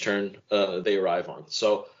choose which turn they arrive on.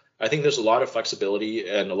 So I think there's a lot of flexibility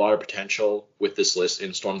and a lot of potential with this list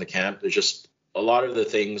in Storm the Camp. There's just a lot of the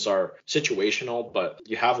things are situational, but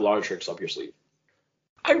you have a lot of tricks up your sleeve.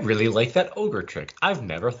 I really like that ogre trick. I've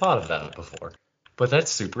never thought of that before, but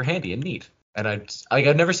that's super handy and neat. And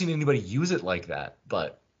I've never seen anybody use it like that,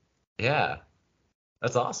 but yeah,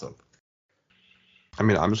 that's awesome. I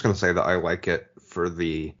mean, I'm just going to say that I like it for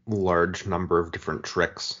the large number of different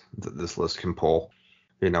tricks that this list can pull.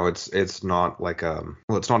 It's not like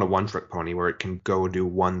it's not a one-trick pony where it can go do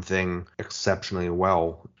one thing exceptionally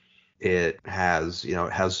well. It has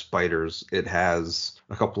spiders, it has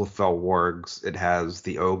a couple of fell wargs, it has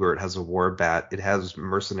the ogre, it has a war bat, it has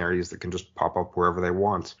mercenaries that can just pop up wherever they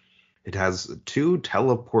want. It has 2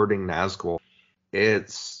 teleporting Nazgul.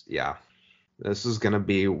 This is going to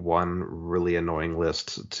be one really annoying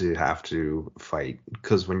list to have to fight,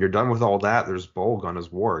 because when you're done with all that, there's Bolg on his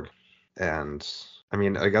warg. And I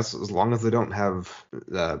mean, I guess as long as they don't have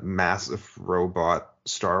massive robot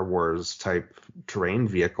Star Wars type terrain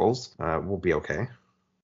vehicles, we'll be okay.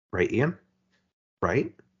 Right, Ian?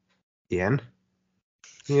 Right? Ian?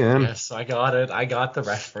 Yes, I got it. I got the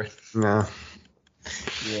reference. No.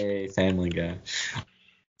 Yay, Family Guy.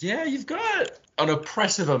 Yeah, you've got an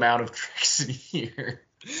oppressive amount of tricks in here.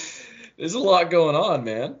 There's a lot going on,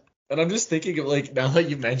 man. And I'm just thinking of, like, now that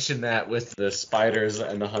you mentioned that with the spiders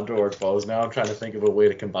and the Hunter Orc bows, now I'm trying to think of a way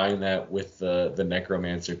to combine that with the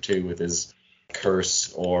Necromancer too, with his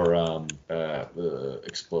curse or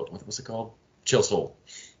what's it called? Chill Soul.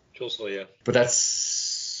 Chill Soul, yeah. But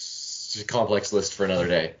that's a complex list for another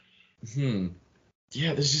day.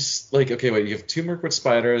 Yeah, there's just like, okay, wait, you have 2 Mirkwood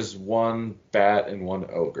Spiders, 1 Bat, and 1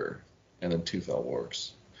 Ogre, and then 2 Fell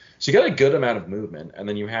Wargs. So you got a good amount of movement, and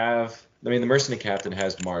then you have, I mean, the Mercenary Captain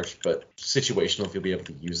has March, but situational if you'll be able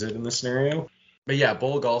to use it in this scenario. But yeah,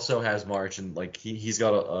 Bolg also has March, and like he's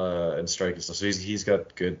got and Strike and stuff, so he's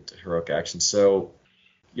got good heroic action. So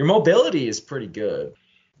your mobility is pretty good.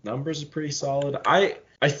 Numbers are pretty solid. I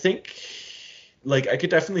think, like, I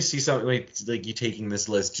could definitely see something like you taking this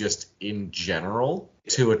list just in general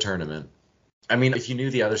to a tournament. I mean, if you knew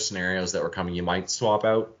the other scenarios that were coming, you might swap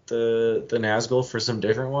out the Nazgul for some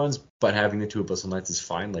different ones, but having the 2 Abyssal Knights is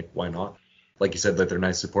fine. Like, why not? Like you said, that they're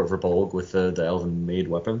nice support for Bolg with the Elven Maid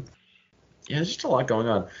weapon. Yeah, there's just a lot going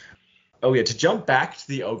on. Oh yeah, to jump back to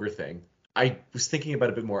the Ogre thing, I was thinking about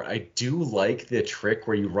it a bit more. I do like the trick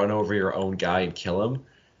where you run over your own guy and kill him.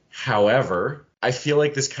 However, I feel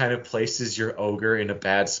like this kind of places your Ogre in a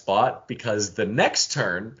bad spot, because the next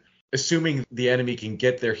turn, assuming the enemy can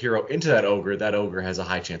get their hero into that Ogre has a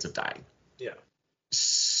high chance of dying. Yeah.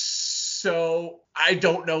 So I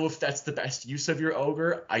don't know if that's the best use of your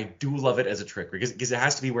Ogre. I do love it as a trick, because it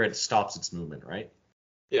has to be where it stops its movement, right?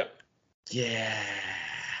 Yeah. Yeah.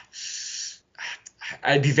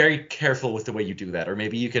 I'd be very careful with the way you do that. Or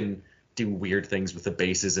maybe you can do weird things with the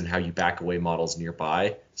bases and how you back away models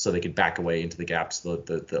nearby, so they could back away into the gaps so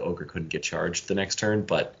the ogre couldn't get charged the next turn.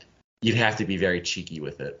 But you'd have to be very cheeky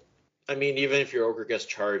with it. I mean, even if your ogre gets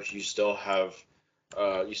charged, you still have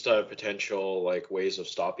potential like ways of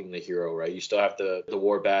stopping the hero, right? You still have the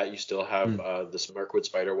war bat, you still have this Mirkwood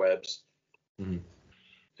spider webs. Mm-hmm.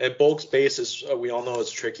 And bulk space is, we all know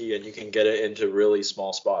it's tricky, and you can get it into really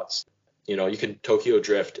small spots. You know, you can Tokyo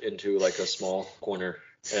drift into like a small corner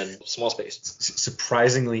and small space.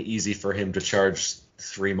 Surprisingly easy for him to charge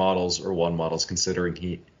 3 models or 1 models, considering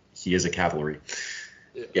he is a cavalry.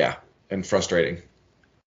 Yeah, and frustrating.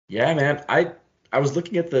 Yeah, man. I was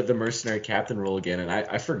looking at the mercenary captain rule again, and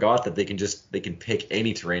I forgot that they can pick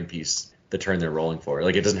any terrain piece the turn they're rolling for.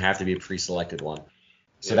 Like, it doesn't have to be a pre-selected one.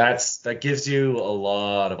 So that gives you a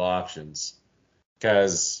lot of options.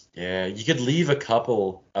 Because, yeah, you could leave a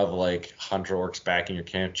couple of, like, hunter orcs back in your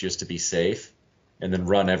camp just to be safe, and then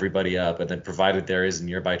run everybody up, and then provided there is a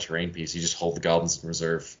nearby terrain piece, you just hold the goblins in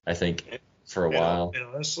reserve, I think, for a while. And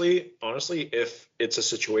honestly, if it's a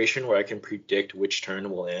situation where I can predict which turn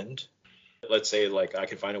will end, let's say, like, I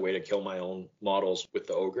can find a way to kill my own models with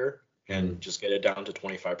the ogre and just get it down to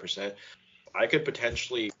 25%, I could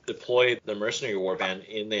potentially deploy the mercenary warband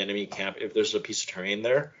in the enemy camp if there's a piece of terrain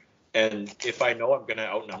there. And if I know I'm going to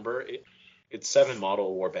outnumber it, it's 7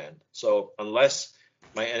 model warband. So unless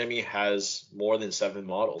my enemy has more than 7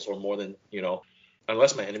 models, or more than,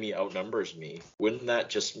 unless my enemy outnumbers me, wouldn't that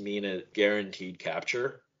just mean a guaranteed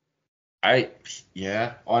capture?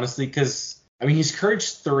 Yeah, honestly, because, I mean, he's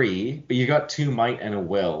courage 3, but you got 2 might and a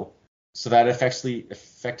will. So that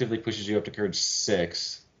effectively pushes you up to courage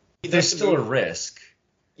 6. There's still a risk.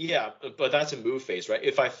 Yeah, but that's a move phase, right?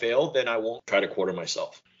 If I fail, then I won't try to quarter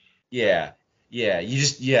myself. Yeah, you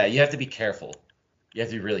have to be careful. You have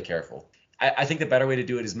to be really careful. I think the better way to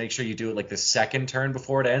do it is make sure you do it like the second turn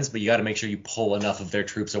before it ends, but you got to make sure you pull enough of their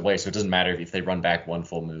troops away so it doesn't matter if they run back 1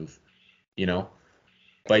 full move,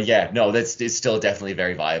 But yeah, no, it's still definitely a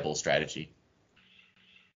very viable strategy.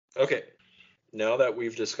 Okay, now that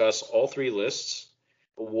we've discussed all 3 lists,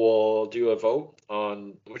 we'll do a vote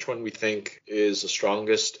on which one we think is the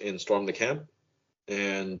strongest in Storm the Camp.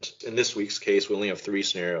 And in this week's case, we only have 3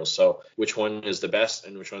 scenarios. So which one is the best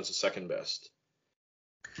and which one's the second best?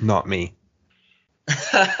 Not me.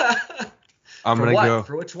 I'm going to go.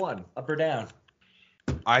 For which one? Up or down?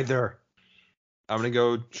 Either. I'm going to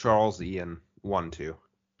go Charles Ian 1-2.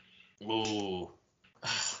 Ooh.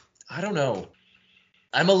 I don't know.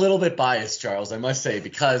 I'm a little bit biased, Charles, I must say,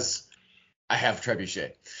 because I have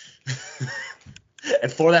Trebuchet.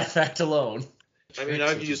 And for that fact alone. I mean,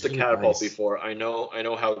 I've used the catapult before. I know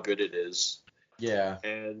how good it is. Yeah.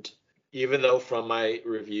 And even though from my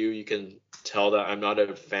review you can tell that I'm not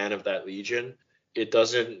a fan of that Legion, it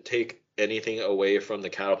doesn't take anything away from the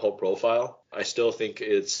catapult profile. I still think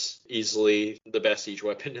it's easily the best siege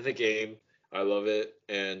weapon in the game. I love it.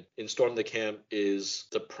 And in Storm the Camp is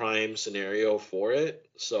the prime scenario for it.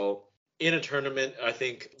 So in a tournament, I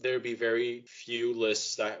think there'd be very few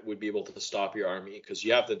lists that would be able to stop your army, because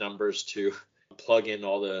you have the numbers to plug in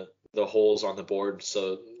all the holes on the board,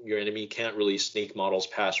 so your enemy can't really sneak models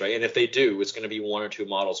past, right? And if they do, it's going to be 1 or 2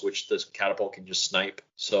 models, which this catapult can just snipe.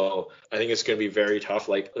 So I think it's going to be very tough.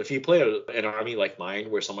 Like, if you play an army like mine,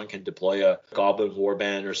 where someone can deploy a goblin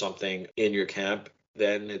warband or something in your camp,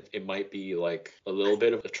 then it might be like a little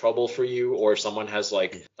bit of a trouble for you. Or if someone has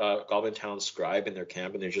like a Goblin Town Scribe in their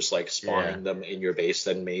camp and they're just like spawning them in your base,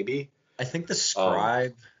 then maybe. I think the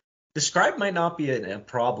Scribe might not be a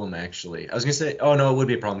problem, actually. I was going to say, oh, no, it would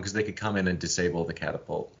be a problem because they could come in and disable the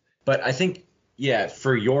catapult. But I think, yeah,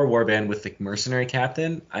 for your warband with the mercenary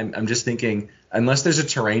captain, I'm just thinking, unless there's a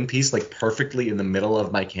terrain piece like perfectly in the middle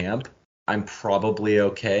of my camp, I'm probably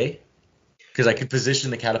okay. Because I could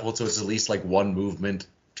position the catapult so it's at least like 1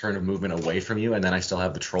 turn of movement away from you, and then I still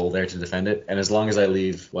have the troll there to defend it. And as long as I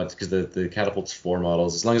leave, because the catapult's 4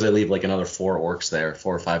 models, as long as I leave like another 4 orcs there,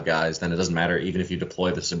 4 or 5 guys, then it doesn't matter. Even if you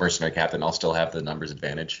deploy the mercenary captain, I'll still have the numbers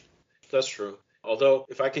advantage. That's true. Although,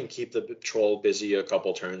 if I can keep the troll busy a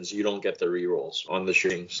couple turns, you don't get the rerolls on the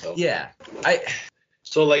shooting. So yeah,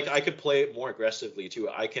 So, like, I could play it more aggressively, too.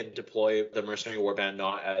 I can deploy the Mercenary Warband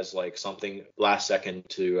not as, like, something last second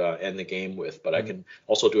to end the game with, but I can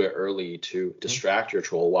also do it early to distract your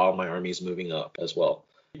troll while my army's moving up as well.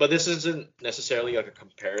 But this isn't necessarily, like, a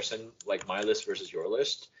comparison, like, my list versus your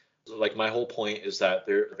list. Like, my whole point is that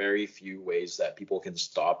there are very few ways that people can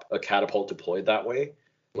stop a catapult deployed that way.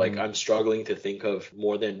 Like, I'm struggling to think of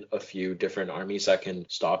more than a few different armies that can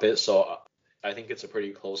stop it. So I think it's a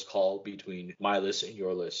pretty close call between my list and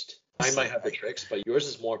your list. I might have the tricks, but yours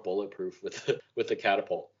is more bulletproof with the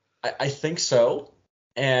catapult. I think so.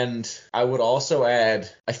 And I would also add,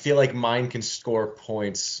 I feel like mine can score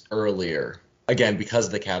points earlier. Again, because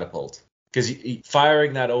of the catapult. Because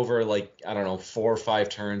firing that over, like, I don't know, 4 or 5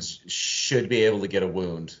 turns should be able to get a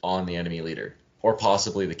wound on the enemy leader. Or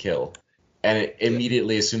possibly the kill. And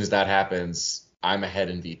immediately, as soon as that happens, I'm ahead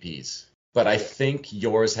in VPs. But I think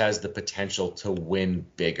yours has the potential to win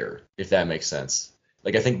bigger, if that makes sense.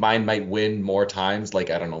 Like, I think mine might win more times, like,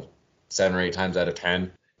 I don't know, 7 or 8 times out of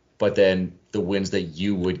 10. But then the wins that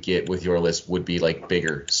you would get with your list would be, like,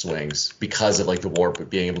 bigger swings because of, like, the warp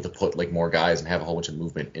being able to put, like, more guys and have a whole bunch of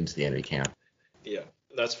movement into the enemy camp. Yeah,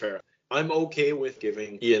 that's fair. I'm okay with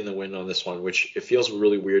giving Ian the win on this one, which it feels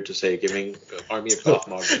really weird to say giving Army of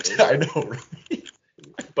Gothmog the win. I know, right?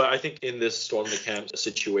 But I think in this Storm the Camp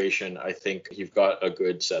situation, I think you've got a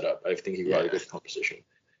good setup. I think you've got a good composition.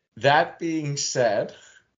 That being said,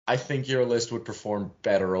 I think your list would perform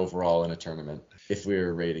better overall in a tournament if we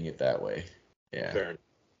were rating it that way. Yeah. Fair.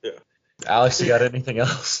 Yeah. Alex, you got anything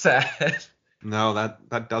else to add? No,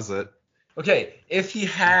 that does it. Okay, if he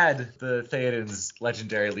had the Theoden's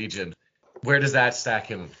Legendary Legion, where does that stack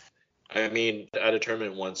him? I mean, at a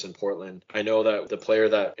tournament once in Portland, I know that the player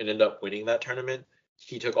that ended up winning that tournament,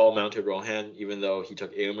 he took all mounted Rohan, even though he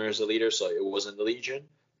took Aomer as the leader, so it wasn't the Legion.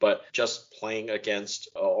 But just playing against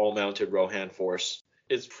all mounted Rohan force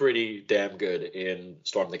is pretty damn good in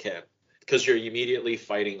Storm the Camp because you're immediately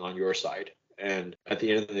fighting on your side. And at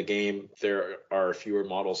the end of the game, there are fewer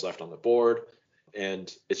models left on the board.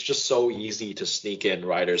 And it's just so easy to sneak in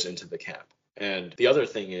riders into the camp. And the other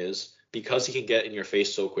thing is, because he can get in your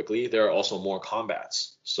face so quickly, there are also more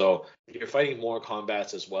combats. So you're fighting more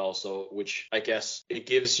combats as well. So which I guess it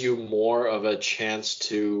gives you more of a chance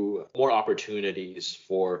to more opportunities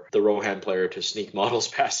for the Rohan player to sneak models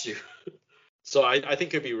past you. So I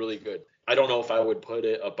think it'd be really good. I don't know if I would put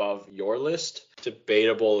it above your list.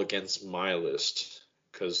 Debatable against my list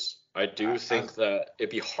because I do think that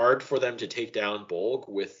it'd be hard for them to take down Bolg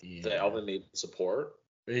with the Elven Maiden support.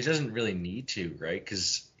 But he doesn't really need to, right?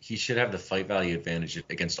 Because he should have the fight value advantage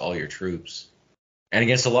against all your troops. And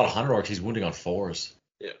against a lot of Hunter Orcs, he's wounding on 4s.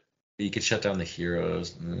 Yeah. You could shut down the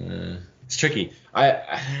heroes. It's tricky.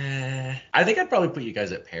 I think I'd probably put you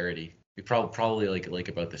guys at parity. You probably like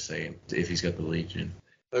about the same if he's got the Legion.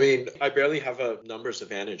 I mean, I barely have a numbers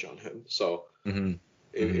advantage on him, so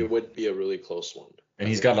it would be a really close one. And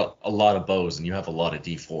he's got a lot of bows, and you have a lot of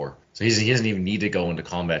D4. So he doesn't even need to go into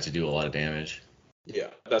combat to do a lot of damage. Yeah,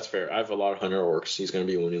 that's fair. I have a lot of Hunter Orcs. He's going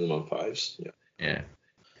to be wounding them on 5s. Yeah.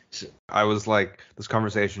 So, I was like, this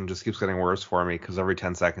conversation just keeps getting worse for me because every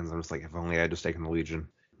 10 seconds I'm just like, if only I had just taken the Legion.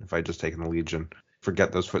 If I had just taken the Legion.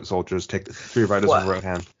 Forget those foot soldiers. Take the 3 riders in the right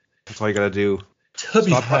hand. That's all you got to do. To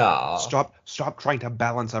be fair. Stop trying to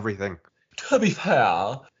balance everything. To be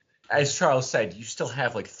fair, as Charles said, you still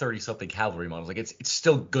have like 30-something cavalry models. Like it's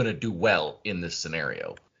still going to do well in this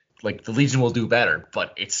scenario. Like the Legion will do better,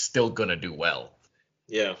 but it's still going to do well.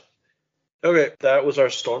 Yeah. Okay, that was our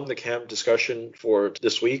Storm the Camp discussion for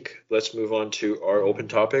this week. Let's move on to our open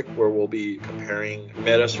topic where we'll be comparing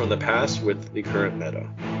metas from the past with the current meta.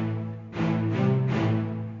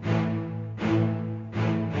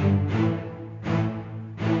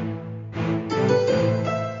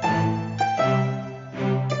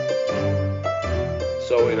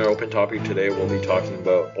 So in our open topic today, we'll be talking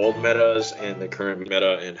about old metas and the current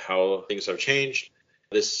meta and how things have changed.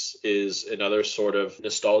 This is another sort of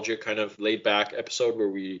nostalgic kind of laid back episode where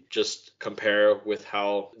we just compare with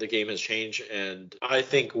how the game has changed. And I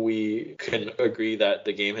think we can agree that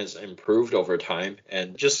the game has improved over time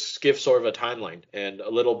and just give sort of a timeline and a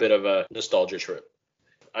little bit of a nostalgia trip.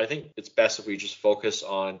 I think it's best if we just focus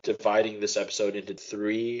on dividing this episode into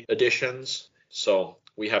 3 editions. So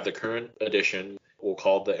we have the current edition, we'll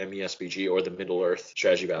call the MESBG or the Middle-earth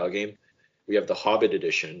strategy battle game. We have the Hobbit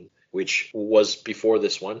edition, which was before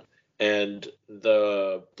this one, and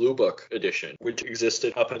the Blue Book edition, which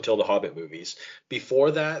existed up until the Hobbit movies.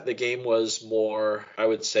 Before that, the game was more, I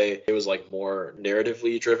would say, it was like more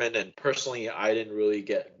narratively driven, and personally, I didn't really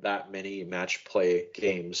get that many match play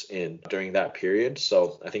games in during that period.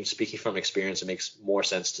 So I think speaking from experience, it makes more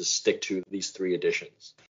sense to stick to these 3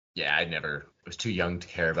 editions. Yeah, I was too young to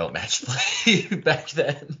care about match play back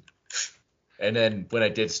then. And then when I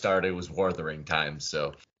did start, it was War of the Ring time,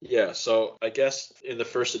 so. Yeah, so I guess in the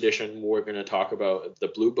first edition, we're going to talk about the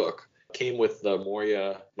Blue Book. It came with the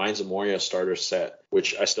Mines of Moria starter set,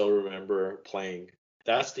 which I still remember playing.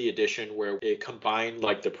 That's the edition where it combined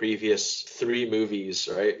like the previous 3 movies,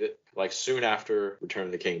 right? like soon after Return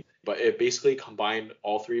of the King. But it basically combined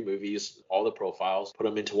all three movies, all the profiles, put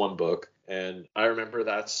them into one book. And I remember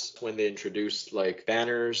that's when they introduced like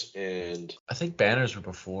banners and I think banners were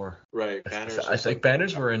before. right banners. I think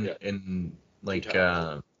banners were yeah, in like Two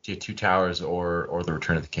Towers. Two Towers or the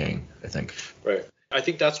Return of the King, I think. Right. I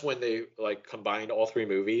think that's when they like combined all three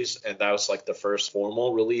movies, and that was like the first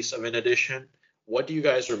formal release of an edition. What do you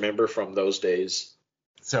guys remember from those days?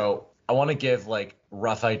 So I want to give like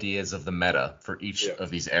rough ideas of the meta for each Yeah. of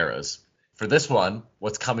these eras. For this one,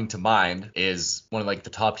 what's coming to mind is one of like the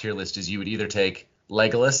top tier list is you would either take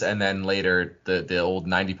Legolas and then later the old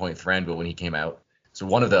 90-point Thranduil when he came out. So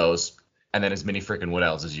one of those, and then as many freaking Wood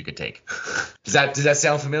Elves as you could take. Does that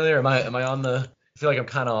sound familiar? Am I on the? I feel like I'm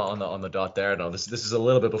kind of on the dot there. No, this is a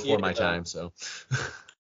little bit before my time. So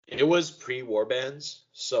It was pre-warbands,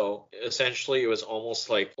 so essentially it was almost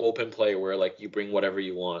like open play where like you bring whatever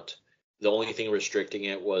you want. The only thing restricting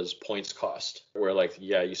it was points cost, where like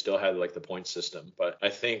yeah, you still had like the point system, but I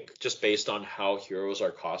think just based on how heroes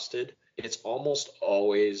are costed, it's almost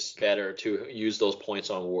always better to use those points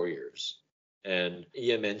on warriors. And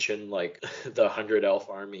Ian mentioned like the 100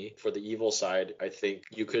 elf army for the evil side. I think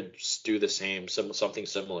you could do the same, something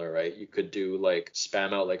similar, right? You could do like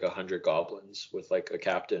spam out like 100 goblins with like a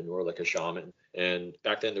captain or like a shaman. And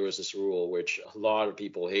back then there was this rule which a lot of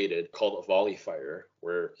people hated called a volley fire,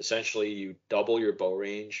 where essentially you double your bow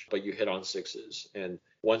range, but you hit on sixes. And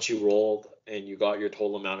once you rolled and you got your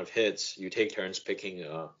total amount of hits, you take turns picking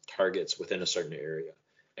targets within a certain area.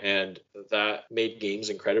 And that made games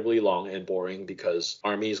incredibly long and boring because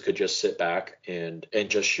armies could just sit back and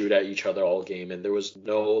just shoot at each other all game, and there was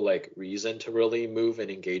no like reason to really move and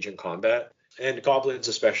engage in combat. And goblins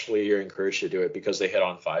especially, you're encouraged to do it because they hit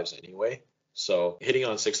on fives anyway. So hitting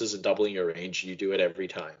on sixes and doubling your range, you do it every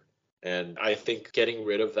time. And I think getting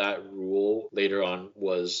rid of that rule later on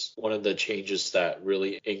was one of the changes that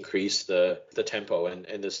really increased the tempo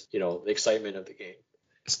and this, the excitement of the game.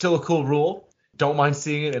 still a cool rule. Don't mind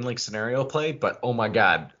seeing it in like scenario play, but oh my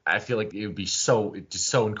god, I feel like it would be so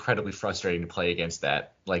incredibly frustrating to play against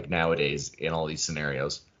that like nowadays in all these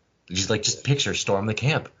scenarios. Just picture storm the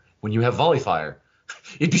camp when you have volley fire.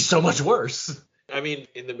 It'd be so much worse. I mean,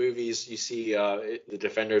 in the movies, you see the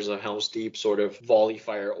defenders of Helm's Deep sort of volley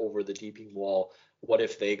fire over the deeping wall. What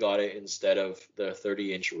if they got it instead of the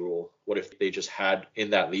 30-inch rule? What if they just had,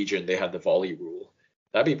 in that legion, they had the volley rule?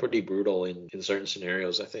 That'd be pretty brutal in certain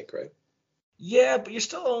scenarios, I think, right? Yeah, but you're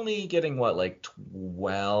still only getting what, like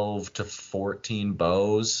 12 to 14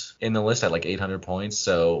 bows in the list at like 800 points.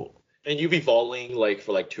 So And you'd be volleying like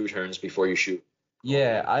for like 2 turns before you shoot.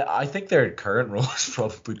 yeah, I think their current rule is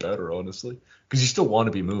probably better, honestly, because you still want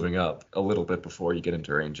to be moving up a little bit before you get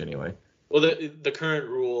into range anyway. Well, the current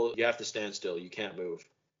rule, you have to stand still. You can't move.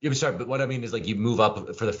 Yeah, but sorry, but what I mean is like you move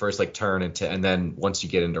up for the first like turn and then once you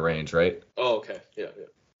get into range, right? Oh, okay. Yeah.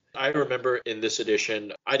 I remember in this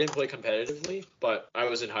edition, I didn't play competitively, but I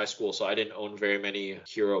was in high school, so I didn't own very many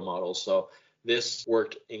hero models. So this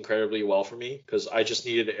worked incredibly well for me because I just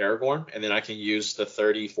needed Aragorn, and then I can use the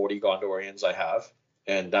 30, 40 Gondorians I have,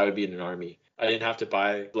 and that would be in an army. I didn't have to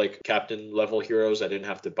buy like captain level heroes. I didn't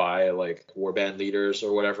have to buy like warband leaders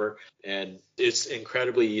or whatever. And it's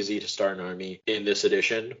incredibly easy to start an army in this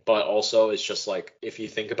edition. But also it's just like, if you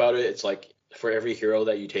think about it, it's like for every hero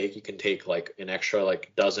that you take, you can take like an extra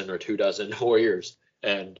like dozen or 2 dozen warriors.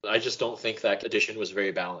 And I just don't think that edition was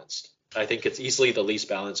very balanced. I think it's easily the least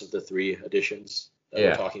balanced of the 3 editions that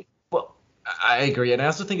we're talking. Well, I agree, and I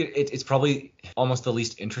also think it's probably almost the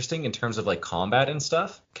least interesting in terms of like combat and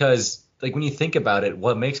stuff, because like when you think about it,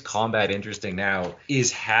 what makes combat interesting now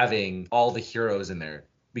is having all the heroes in there,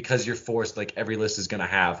 because you're forced, like almost every list is gonna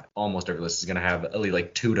have at least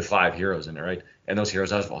like 2 to 5 heroes in it, right? And those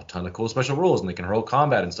heroes have a ton of cool special rules and they can roll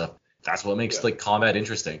combat and stuff. That's what makes like combat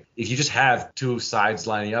interesting. If you just have 2 sides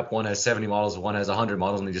lining up, one has 70 models, one has 100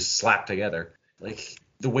 models, and they just slap together, like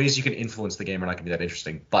the ways you can influence the game are not gonna be that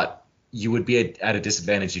interesting. But you would be at a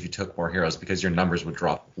disadvantage if you took more heroes because your numbers would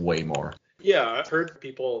drop way more. Yeah, I've heard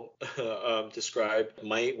people describe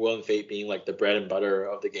Might, Will, and Fate being like the bread and butter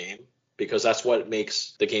of the game, because that's what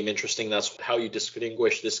makes the game interesting. That's how you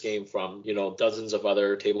distinguish this game from, dozens of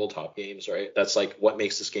other tabletop games, right? That's like what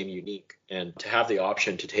makes this game unique. And to have the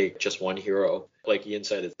option to take just one hero, like Ian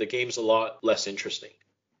said, the game's a lot less interesting.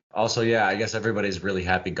 Also, yeah, I guess everybody's really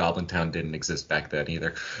happy Goblin Town didn't exist back then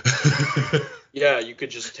either. Yeah, you could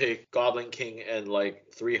just take Goblin King and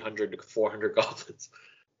like 300 to 400 goblins.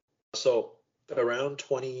 So around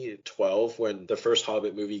 2012, when the first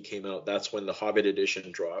Hobbit movie came out, that's when the Hobbit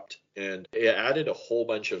edition dropped, and it added a whole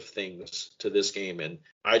bunch of things to this game. And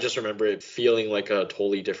I just remember it feeling like a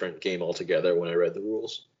totally different game altogether when I read the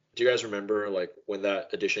rules. Do you guys remember like when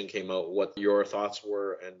that edition came out, what your thoughts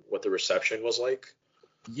were and what the reception was like?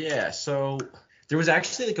 Yeah, so there was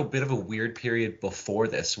actually like a bit of a weird period before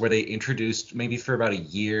this where they introduced, maybe for about a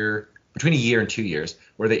year, between a year and 2 years,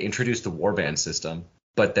 where they introduced the warband system.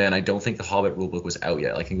 But then I don't think the Hobbit rulebook was out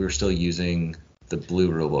yet. I think we were still using the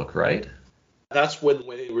blue rulebook, right? That's when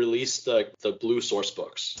they released the blue source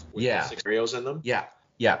books with Yeah. the 6 scenarios in them. Yeah.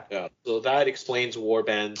 Yeah. So that explains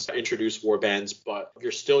warbands, introduced warbands, but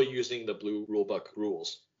you're still using the blue rulebook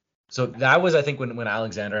rules. So that was, I think, when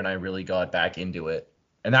Alexander and I really got back into it.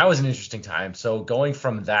 And that was an interesting time. So going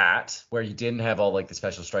from that, where you didn't have all like the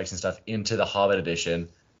special strikes and stuff, into the Hobbit edition,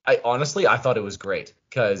 I thought it was great,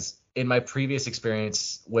 because in my previous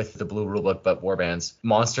experience with the blue rulebook but warbands,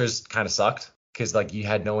 monsters kind of sucked, because like you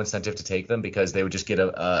had no incentive to take them because they would just get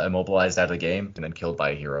immobilized out of the game and then killed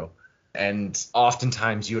by a hero. And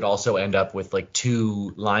oftentimes you would also end up with like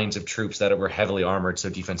two lines of troops that were heavily armored, so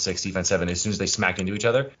defense 6, defense 7. As soon as they smacked into each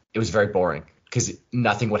other, it was very boring because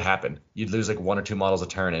nothing would happen. You'd lose like one or two models a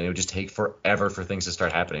turn, and it would just take forever for things to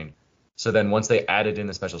start happening. So then once they added in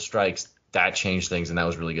the special strikes, that changed things, and that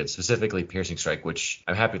was really good. Specifically Piercing Strike, which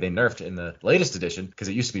I'm happy they nerfed in the latest edition, because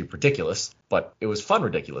it used to be ridiculous, but it was fun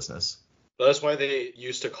ridiculousness. That's why they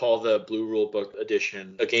used to call the blue rulebook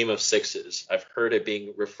edition a game of sixes. I've heard it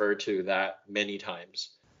being referred to that many times.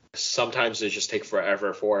 Sometimes they just take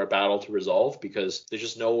forever for a battle to resolve because there's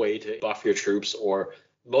just no way to buff your troops, or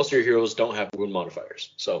most of your heroes don't have wound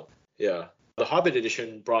modifiers. So yeah. The Hobbit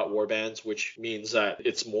edition brought warbands, which means that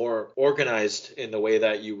it's more organized in the way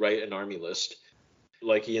that you write an army list.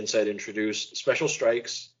 Like Ian said, introduced special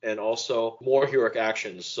strikes and also more heroic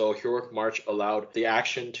actions. So heroic march allowed the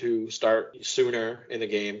action to start sooner in the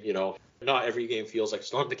game. You know, not every game feels like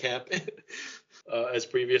Storm the Camp as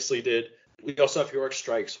previously did. We also have heroic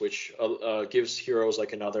strikes, which gives heroes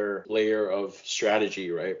like another layer of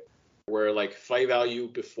strategy, right? Where like fight value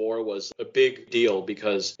before was a big deal,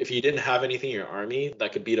 because if you didn't have anything in your army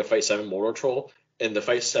that could beat a fight 7 mortal troll, and the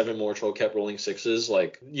fight 7 mortal troll kept rolling 6s,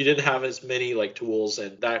 like you didn't have as many like tools,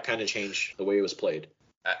 and that kind of changed the way it was played.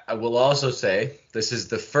 I will also say this is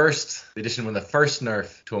the first edition when the first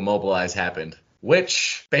nerf to immobilize happened,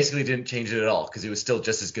 which basically didn't change it at all, because it was still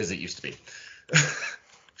just as good as it used to be.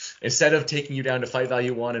 Instead of taking you down to fight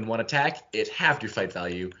value 1 and 1 attack, it halved your fight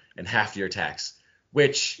value and halved your attacks,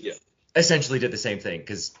 which essentially did the same thing,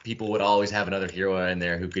 because people would always have another hero in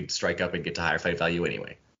there who could strike up and get to higher fight value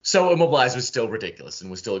anyway. So Immobilize was still ridiculous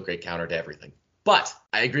and was still a great counter to everything. But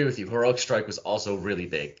I agree with you. Heroic Strike was also really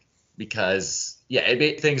big because, it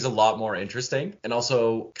made things a lot more interesting and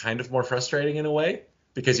also kind of more frustrating in a way,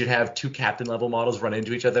 because you'd have two captain level models run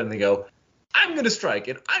into each other and they go, I'm going to strike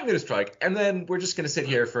and I'm going to strike. And then we're just going to sit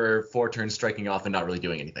here for 4 turns striking off and not really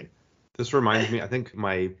doing anything. This reminds me, I think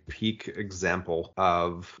my peak example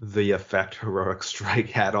of the effect Heroic Strike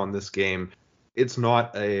had on this game. It's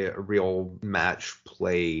not a real match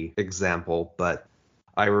play example, but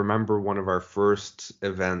I remember one of our first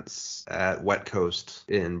events at Wet Coast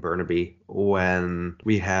in Burnaby when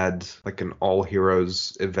we had like an all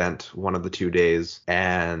heroes event one of the 2 days.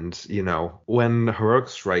 And, when Heroic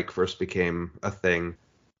Strike first became a thing,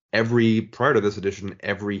 prior to this edition,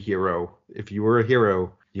 every hero, if you were a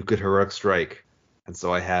hero, you could Heroic Strike. And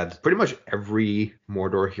so I had pretty much every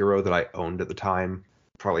Mordor hero that I owned at the time,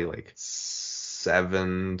 probably like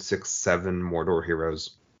 7 Mordor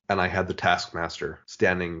heroes. And I had the Taskmaster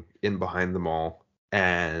standing in behind them all.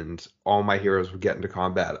 And all my heroes would get into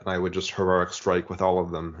combat, and I would just Heroic Strike with all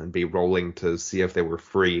of them and be rolling to see if they were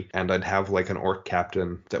free. And I'd have like an Orc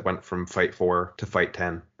captain that went from fight 4 to fight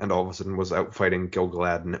 10, and all of a sudden was out fighting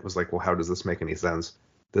Gil-galad, and it was like, well, how does this make any sense?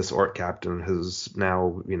 This Orc captain has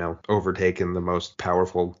now, overtaken the most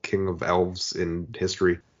powerful king of elves in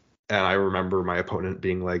history. And I remember my opponent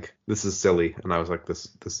being like, this is silly. And I was like, this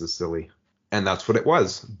is silly. And that's what it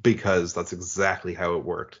was, because that's exactly how it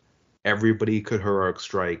worked. Everybody could Heroic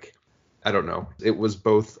Strike. I don't know. It was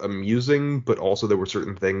both amusing, but also there were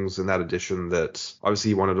certain things in that edition that obviously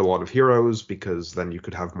you wanted a lot of heroes, because then you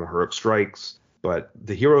could have more Heroic Strikes. But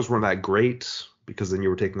the heroes weren't that great, because then you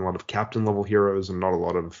were taking a lot of captain level heroes and not a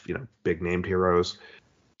lot of, big named heroes.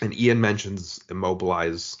 And Ian mentions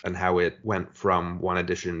Immobilize and how it went from one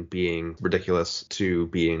edition being ridiculous to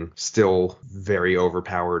being still very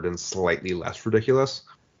overpowered and slightly less ridiculous.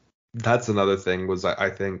 That's another thing, was I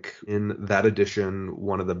think in that edition,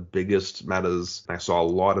 one of the biggest metas, I saw a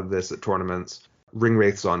lot of this at tournaments, Ring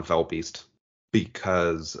Wraiths on Felbeast,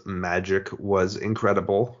 because magic was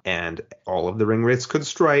incredible and all of the Ring Wraiths could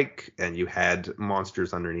strike and you had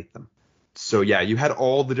monsters underneath them. So yeah, you had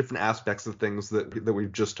all the different aspects of things that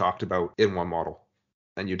we've just talked about in one model.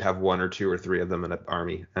 and you'd have one or two or three of them in an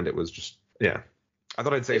army, and it was just, yeah. I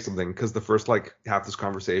thought I'd say something because the first like half this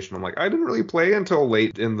conversation, I'm like, I didn't really play until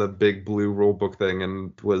late in the big blue rulebook thing,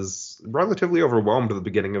 and was relatively overwhelmed at the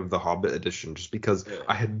beginning of the Hobbit edition just because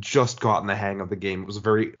I had just gotten the hang of the game. It was a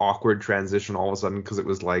very awkward transition all of a sudden because it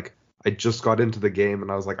was like I just got into the game and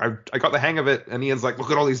I was like, I got the hang of it, and Ian's like,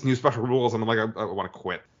 look at all these new special rules, and I'm like, I want to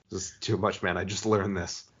quit. This is too much, man. I just learned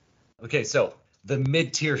this. Okay, so the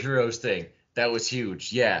mid-tier heroes thing. That was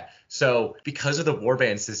huge, yeah. So because of the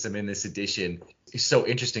warband system in this edition, it's so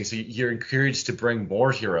interesting. So you're encouraged to bring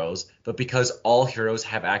more heroes, but because all heroes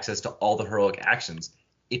have access to all the heroic actions,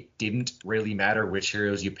 it didn't really matter which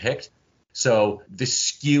heroes you picked. So the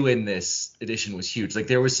skew in this edition was huge. Like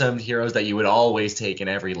there were some heroes that you would always take in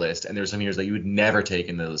every list, and there were some heroes that you would never take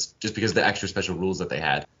in those just because of the extra special rules that they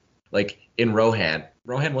had. Like in Rohan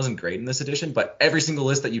wasn't great in this edition, but every single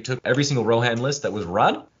list that you took, every single Rohan list that was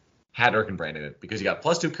run, had Erkenbrand in it because he got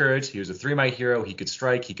 +2 courage. He was a 3-might hero. He could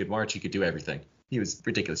strike. He could march. He could do everything. He was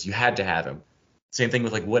ridiculous. You had to have him. Same thing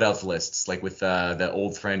with like Wood Elf lists, like with the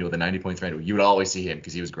old Thranduil, the 90-point Thranduil. You would always see him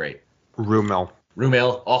because he was great. Rumel.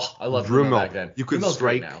 Oh, I loved Rumel back then. You could Rumel's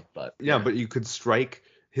strike now, but but you could strike.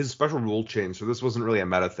 His special rule changed, so this wasn't really a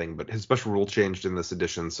meta thing, but his special rule changed in this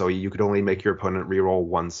edition, so you could only make your opponent reroll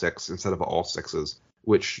 1/6 instead of all 6s,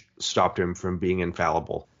 which stopped him from being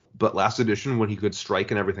infallible. But last edition, when he could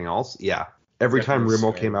strike and everything else, yeah. Every time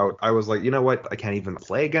Rumel came out, I was like, you know what? I can't even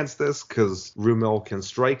play against this because Rumel can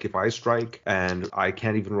strike if I strike, and I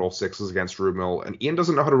can't even roll 6s against Rumel. And Ian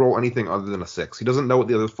doesn't know how to roll anything other than a 6. He doesn't know what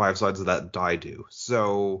the other 5 sides of that die do.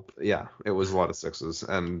 So, yeah, it was a lot of 6s.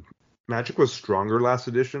 And Magic was stronger last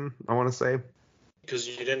edition, I want to say. Because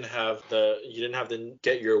you didn't have the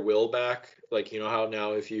get your will back. Like, you know how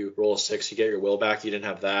now if you roll a 6, you get your will back. You didn't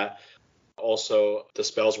have that. Also, the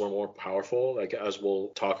spells were more powerful, like as we'll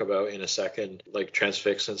talk about in a second, like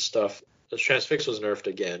Transfix and stuff. The Transfix was nerfed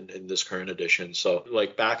again in this current edition. So,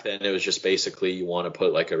 like back then, it was just basically you want to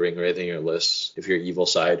put like a Ring Wraith in your list if you're evil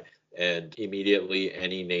side, and immediately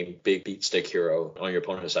any named big beat stick hero on your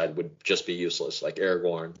opponent's side would just be useless, like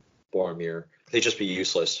Aragorn, Boromir. They'd just be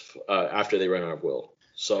useless after they run out of will.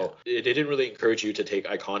 So it didn't really encourage you to take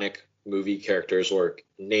iconic movie characters or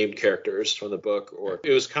named characters from the book, or it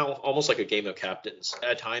was kind of almost like a game of captains.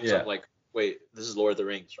 At times I'm like, wait, this is Lord of the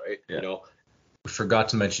Rings, right? Yeah. You know? We forgot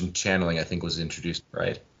to mention channeling, I think was introduced,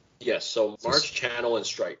 right? Yes, so March, Channel, and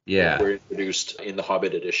Strike were introduced in the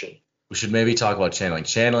Hobbit edition. We should maybe talk about channeling.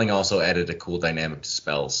 Channeling also added a cool dynamic to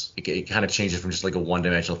spells. It kind of changed it from just like a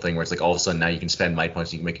one-dimensional thing where it's like all of a sudden now you can spend might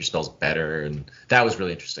points and you can make your spells better, and that was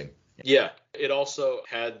really interesting. Yeah, it also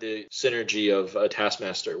had the synergy of a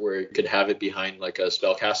Taskmaster where you could have it behind like a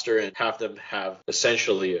spellcaster and have them have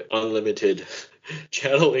essentially unlimited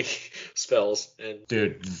channeling spells. And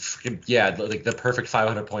dude, yeah, like the perfect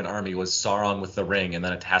 500-point army was Sauron with the ring and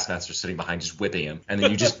then a Taskmaster sitting behind just whipping him. And then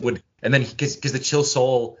you just would, and then because the Chill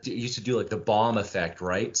Soul used to do like the bomb effect,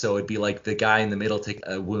 right? So it'd be like the guy in the middle take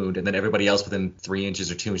a wound and then everybody else within 3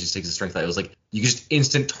 inches or 2 inches takes a strength die. It was like you just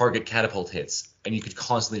instant target catapult hits and you could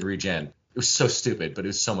constantly regen. It was so stupid, but it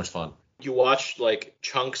was so much fun. You watched like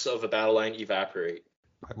chunks of a battle line evaporate.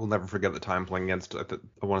 I will never forget the time playing against,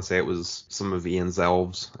 I want to say it was some of Ian's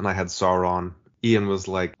elves, and I had Sauron. Ian was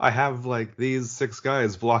like, I have like these 6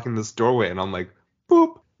 guys blocking this doorway, and I'm like,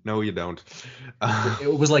 boop. No, you don't.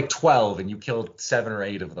 It was like 12, and you killed 7 or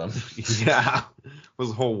 8 of them. Yeah, it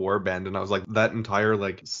was a whole warband, and I was like, that entire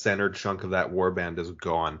like center chunk of that warband is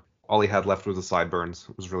gone. All he had left was the sideburns.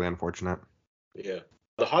 It was really unfortunate. Yeah.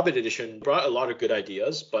 The Hobbit edition brought a lot of good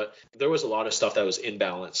ideas, but there was a lot of stuff that was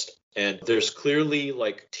imbalanced. And there's clearly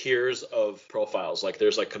like tiers of profiles. Like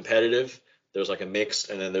there's like competitive, there's like a mixed,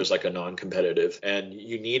 and then there's like a non-competitive. And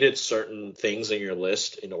you needed certain things in your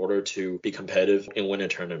list in order to be competitive and win a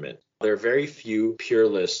tournament. There are very few pure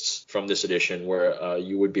lists from this edition where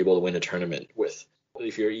you would be able to win a tournament with.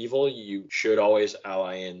 If you're evil, you should always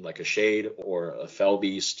ally in like a Shade or a Fell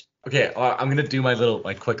Beast. Okay, I'm going to do my little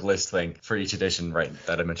quick list thing for each edition, right,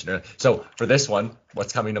 that I mentioned earlier. So for this one,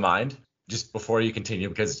 what's coming to mind, just before you continue,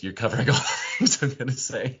 because you're covering all the things I'm going to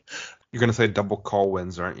say. You're going to say double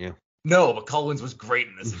Colwyn's, aren't you? No, but Colwyn's was great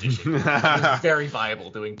in this edition. It was very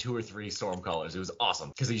viable doing 2 or 3 Stormcallers. It was awesome,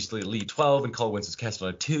 because they used to lead 12, and Colwyn's was cast on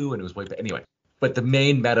a 2, and it was way better. Anyway, but the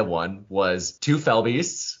main meta one was 2 Fell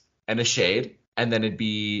Beasts and a Shade, and then it'd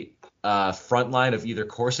be front line of either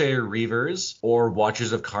Corsair Reavers or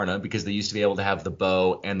Watchers of Karna, because they used to be able to have the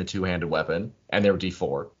bow and the 2-handed weapon, and they were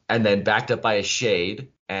D4. And then backed up by a Shade,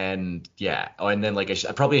 and and then like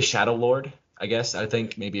probably a Shadow Lord, I guess. I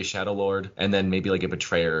think maybe a Shadow Lord, and then maybe like a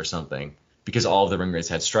Betrayer or something. because all of the ring rates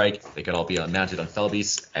had strike, they could all be mounted on fell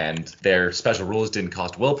beasts, and their special rules didn't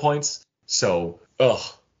cost will points. So,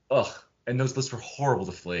 and those lists were horrible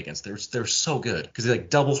to play against. They're so good because they like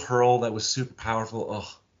double hurl that was super powerful. Ugh.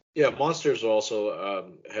 Yeah, monsters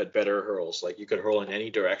also had better hurls. Like you could hurl in any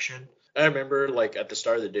direction. I remember like at the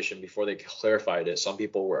start of the edition, before they clarified it, some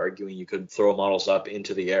people were arguing you could throw models up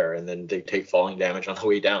into the air and then they take falling damage on the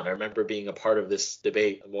way down. I remember being a part of this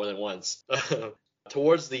debate more than once.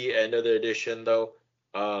 Towards the end of the edition, though,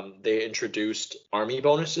 they introduced army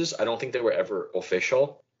bonuses. I don't think they were ever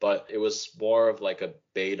official, but it was more of like a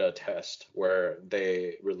beta test where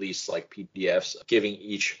they released like PDFs giving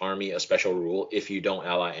each army a special rule if you don't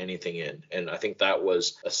ally anything in. And I think that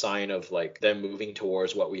was a sign of like them moving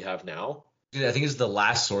towards what we have now. Yeah, I think it's the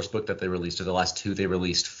last source book that they released, or the last two they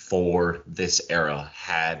released for this era,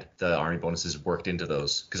 had the army bonuses worked into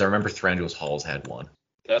those. Because I remember Thranduil's Halls had one.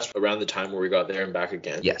 That's around the time where we got There and Back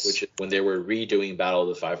Again. Yes. Which is when they were redoing Battle of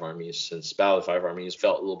the Five Armies, since Battle of the Five Armies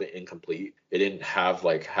felt a little bit incomplete. It didn't have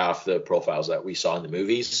like half the profiles that we saw in the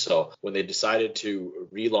movies. So when they decided to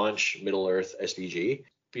relaunch Middle Earth SVG,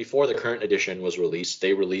 before the current edition was released,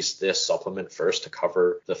 they released this supplement first to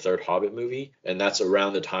cover the third Hobbit movie. And that's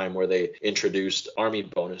around the time where they introduced army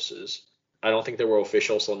bonuses. I don't think they were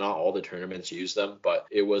official, so not all the tournaments used them, but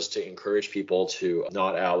it was to encourage people to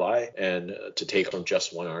not ally and to take from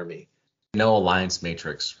just one army. No alliance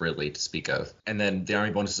matrix really to speak of. And then the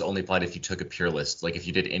army bonuses only applied if you took a pure list. Like if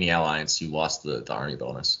you did any alliance, you lost the army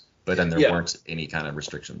bonus. But then there weren't any kind of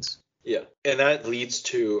restrictions. Yeah, and that leads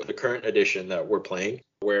to the current edition that we're playing,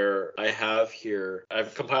 where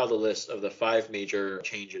I've compiled a list of the 5 major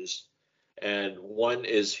changes. And one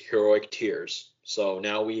is heroic tiers. So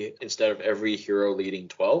now instead of every hero leading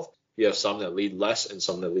 12, we have some that lead less and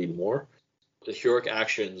some that lead more. The heroic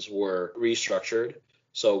actions were restructured.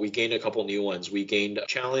 So we gained a couple new ones. We gained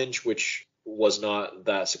Challenge, which was not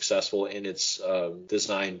that successful in its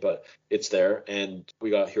design, but it's there. And we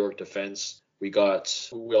got heroic defense. We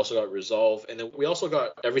also got resolve. And then we also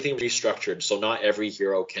got everything restructured. So not every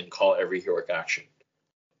hero can call every heroic action.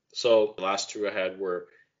 So the last two I had were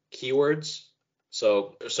keywords.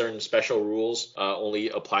 So certain special rules only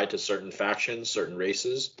apply to certain factions, certain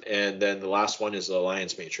races. And then the last one is the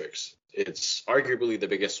alliance matrix. It's arguably the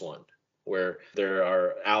biggest one, where there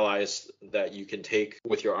are allies that you can take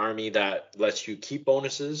with your army that lets you keep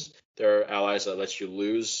bonuses. There are allies that lets you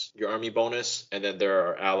lose your army bonus. And then there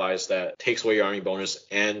are allies that takes away your army bonus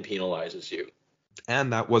and penalizes you.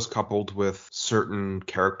 And that was coupled with certain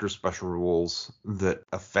character special rules that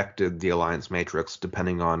affected the alliance matrix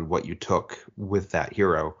depending on what you took with that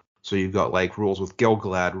hero. So you've got like rules with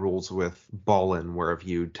Gilgalad, rules with Balin, where if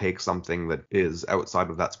you take something that is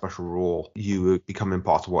outside of that special rule, you become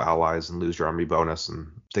impossible allies and lose your army bonus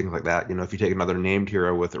and things like that. You know, if you take another named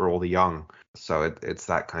hero with Earl the Young. So it's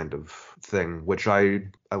that kind of thing, which I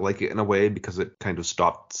like it in a way because it kind of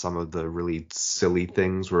stopped some of the really silly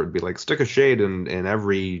things where it'd be like stick a shade in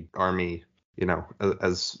every army, you know,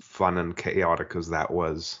 as fun and chaotic as that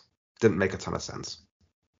was. Didn't make a ton of sense.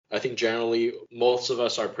 I think generally most of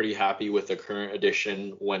us are pretty happy with the current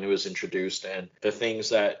edition when it was introduced, and the things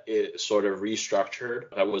that it sort of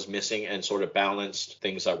restructured that was missing and sort of balanced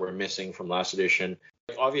things that were missing from last edition.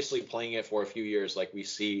 Obviously playing it for a few years, like we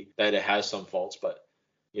see that it has some faults, but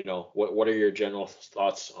you know, what are your general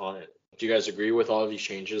thoughts on it? Do you guys agree with all of these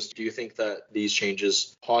changes? Do you think that these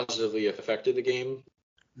changes positively affected the game?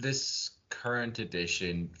 This current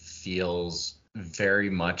edition feels very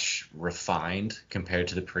much refined compared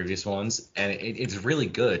to the previous ones, and it's really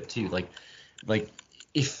good too. Like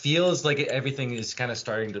it feels like everything is kind of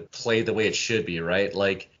starting to play the way it should be, right?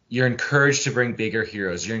 Like you're encouraged to bring bigger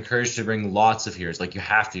heroes. You're encouraged to bring lots of heroes. Like you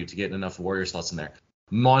have to get enough warrior slots in there.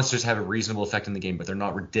 Monsters have a reasonable effect in the game, but they're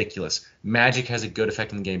not ridiculous. Magic has a good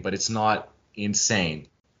effect in the game, but it's not insane.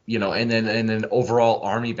 You know, and then overall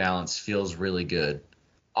army balance feels really good.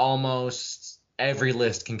 Almost every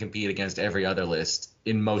list can compete against every other list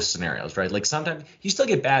in most scenarios, right? Like sometimes you still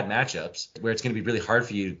get bad matchups where it's going to be really hard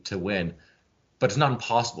for you to win, but it's not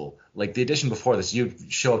impossible. Like the edition before this, you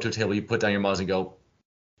show up to a table, you put down your models and go,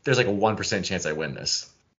 there's like a 1% chance I win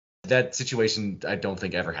this. That situation I don't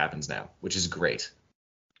think ever happens now, which is great.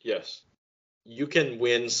 Yes. You can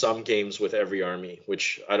win some games with every army,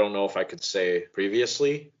 which I don't know if I could say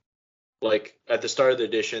previously. Like at the start of the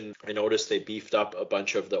edition, I noticed they beefed up a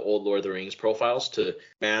bunch of the old Lord of the Rings profiles to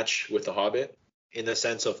match with the Hobbit, in the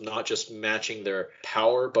sense of not just matching their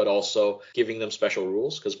power, but also giving them special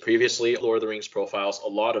rules. Because previously, Lord of the Rings profiles, a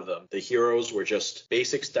lot of them, the heroes were just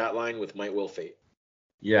basic stat line with might, will, fate.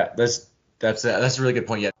 Yeah, that's a really good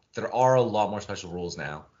point. Yeah, there are a lot more special rules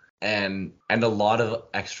now. and a lot of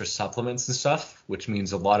extra supplements and stuff, which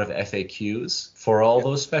means a lot of FAQs for all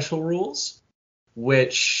those special rules,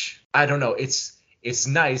 which I don't know. It's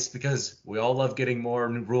nice because we all love getting more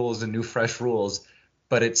new rules and new fresh rules,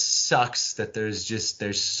 but it sucks that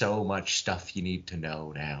there's so much stuff you need to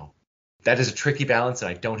know now. That is a tricky balance, and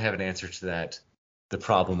I don't have an answer to that. The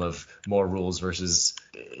problem of more rules versus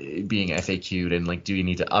being FAQ'd, and like, do you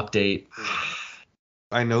need to update?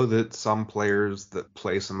 I know that some players that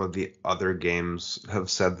play some of the other games have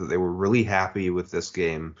said that they were really happy with this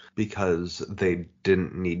game because they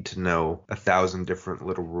didn't need to know 1,000 different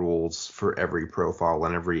little rules for every profile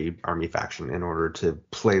and every army faction in order to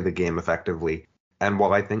play the game effectively. And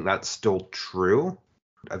while I think that's still true,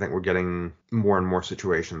 I think we're getting more and more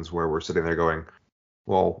situations where we're sitting there going,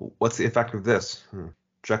 well, what's the effect of this?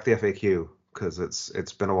 Check the FAQ, because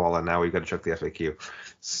it's been a while and now we've got to check the FAQ.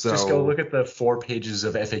 So just go look at the 4 pages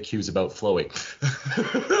of FAQs about flowing.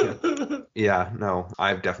 Yeah, no,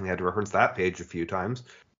 I've definitely had to reference that page a few times.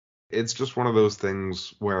 It's just one of those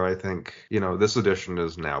things where I think, this edition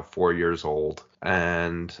is now 4 years old,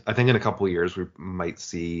 and I think in a couple of years we might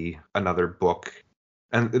see another book.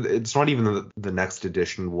 And it's not even that the next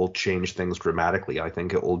edition will change things dramatically. I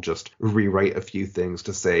think it will just rewrite a few things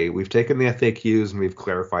to say, we've taken the FAQs and we've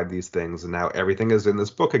clarified these things, and now everything is in this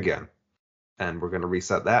book again. And we're going to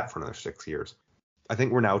reset that for another 6 years. I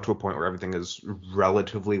think we're now to a point where everything is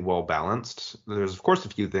relatively well balanced. There's, of course, a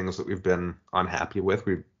few things that we've been unhappy with.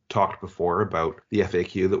 We've talked before about the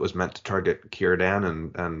FAQ that was meant to target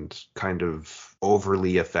Círdan and kind of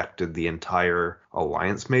overly affected the entire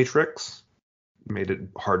alliance matrix. Made it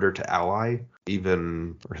harder to ally,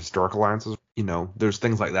 even for historic alliances. There's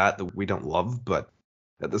things like that we don't love, but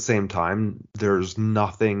at the same time, there's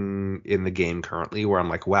nothing in the game currently where I'm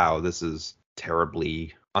like, wow, this is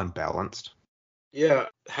terribly unbalanced. Yeah,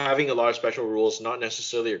 having a lot of special rules, not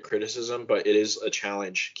necessarily a criticism, but it is a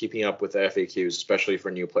challenge keeping up with the FAQs, especially for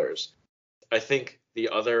new players. I think the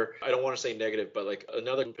other, I don't want to say negative, but like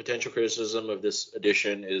another potential criticism of this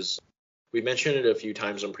edition is, we mentioned it a few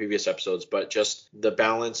times on previous episodes, but just the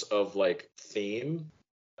balance of like theme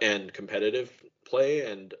and competitive play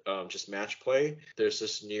and just match play. There's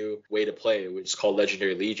this new way to play, which is called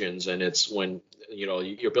Legendary Legions, and it's when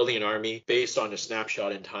you're building an army based on a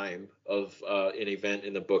snapshot in time of an event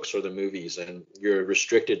in the books or the movies, and you're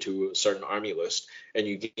restricted to a certain army list, and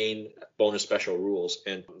you gain bonus special rules.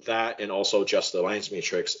 And that, and also just the alliance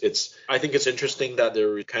matrix, I think it's interesting that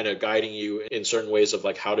they're kind of guiding you in certain ways of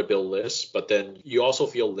like how to build lists, but then you also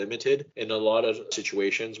feel limited in a lot of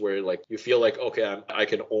situations where like you feel like, okay, I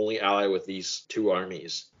can only ally with these 2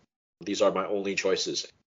 armies. These are my only choices.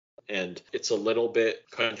 And it's a little bit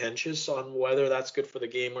contentious on whether that's good for the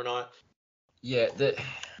game or not. Yeah,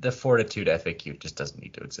 the Fortitude FAQ just doesn't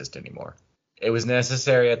need to exist anymore. It was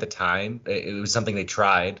necessary at the time. It was something they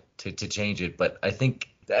tried to change it, but I don't think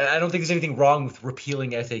there's anything wrong with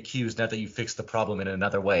repealing FAQs now that you fixed the problem in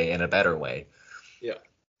another way, in a better way. Yeah.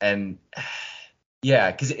 And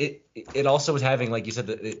yeah, because it also was having, like you said,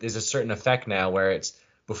 there's a certain effect now where it's,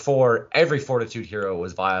 before, every Fortitude hero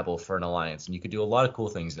was viable for an alliance, and you could do a lot of cool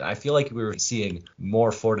things. And I feel like we were seeing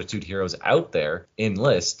more Fortitude heroes out there in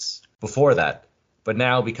lists before that. But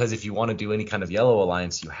now, because if you want to do any kind of yellow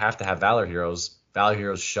alliance, you have to have Valor heroes. Valor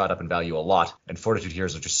heroes shot up in value a lot, and Fortitude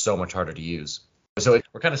heroes are just so much harder to use. So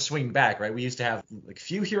we're kind of swinging back, right? We used to have like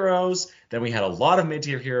few heroes, then we had a lot of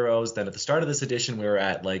mid-tier heroes, then at the start of this edition we were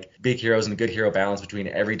at like big heroes and a good hero balance between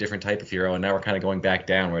every different type of hero, and now we're kind of going back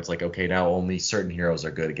down where it's like, okay, now only certain heroes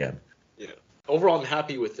are good again. Yeah. Overall, I'm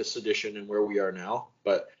happy with this edition and where we are now,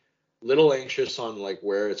 but little anxious on like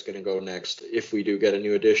where it's going to go next if we do get a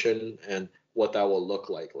new edition, and what that will look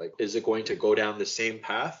like. Like, is it going to go down the same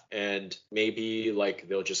path, and maybe like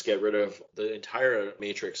they'll just get rid of the entire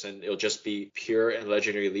matrix and it'll just be pure and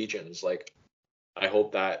legendary legions? Like, I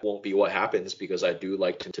hope that won't be what happens, because I do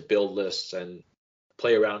like to build lists and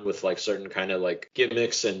play around with like certain kind of like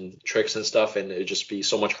gimmicks and tricks and stuff, and it'd just be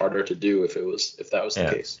so much harder to do if that was the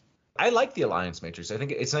case. I like the alliance matrix. I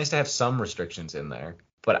think it's nice to have some restrictions in there.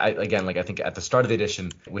 But I think at the start of the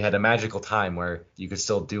edition, we had a magical time where you could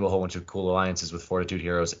still do a whole bunch of cool alliances with Fortitude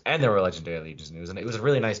heroes, and there were legendary legions, and it was a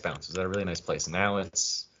really nice balance. It was at a really nice place. And now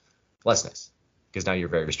it's less nice, because now you're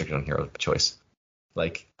very restricted on hero choice.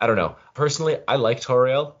 Like, I don't know. Personally, I like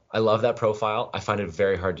Toriel. I love that profile. I find it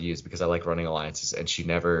very hard to use because I like running alliances, and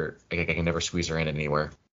I can never squeeze her in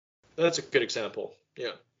anywhere. That's a good example.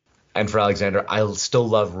 Yeah. And for Alexander, I still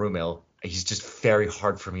love Rumil. He's just very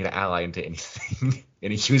hard for me to ally into anything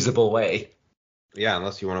in a usable way. Yeah,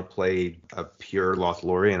 unless you want to play a pure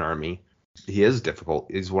Lothlorien army. He is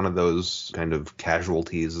difficult. He's one of those kind of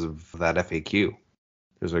casualties of that FAQ.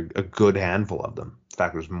 There's a good handful of them. In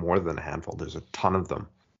fact, there's more than a handful. There's a ton of them.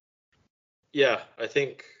 Yeah, I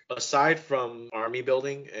think aside from army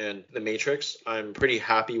building and the Matrix, I'm pretty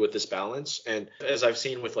happy with this balance. And as I've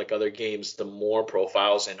seen with like other games, the more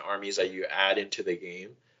profiles and armies that you add into the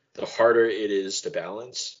game, the harder it is to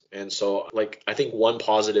balance. And so like I think one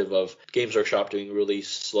positive of Games Workshop doing a really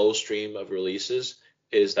slow stream of releases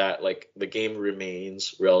is that like the game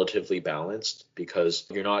remains relatively balanced because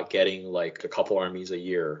you're not getting like a couple armies a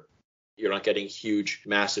year. You're not getting huge,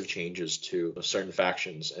 massive changes to certain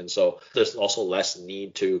factions. And so there's also less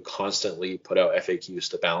need to constantly put out FAQs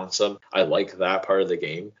to balance them. I like that part of the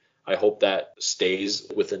game. I hope that stays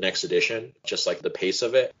with the next edition, just like the pace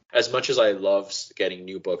of it. As much as I love getting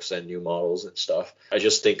new books and new models and stuff, I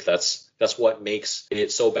just think that's what makes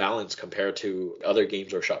it so balanced compared to other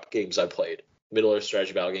Games Workshop games I played. Middle-Earth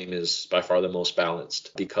strategy battle game is by far the most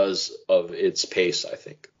balanced because of its pace, I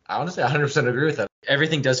think. I honestly 100% agree with that.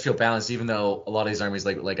 Everything does feel balanced, even though a lot of these armies,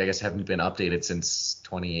 like I guess, haven't been updated since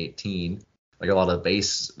 2018. Like a lot of the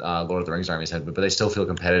base Lord of the Rings armies have, but they still feel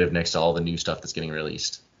competitive next to all the new stuff that's getting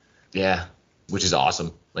released. Yeah, which is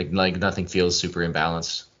awesome. Like nothing feels super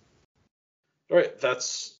imbalanced. All right,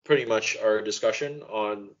 that's pretty much our discussion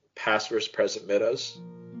on past versus present metas.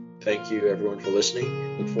 Thank you, everyone, for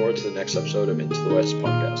listening. Look forward to the next episode of Into the West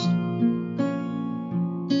podcast.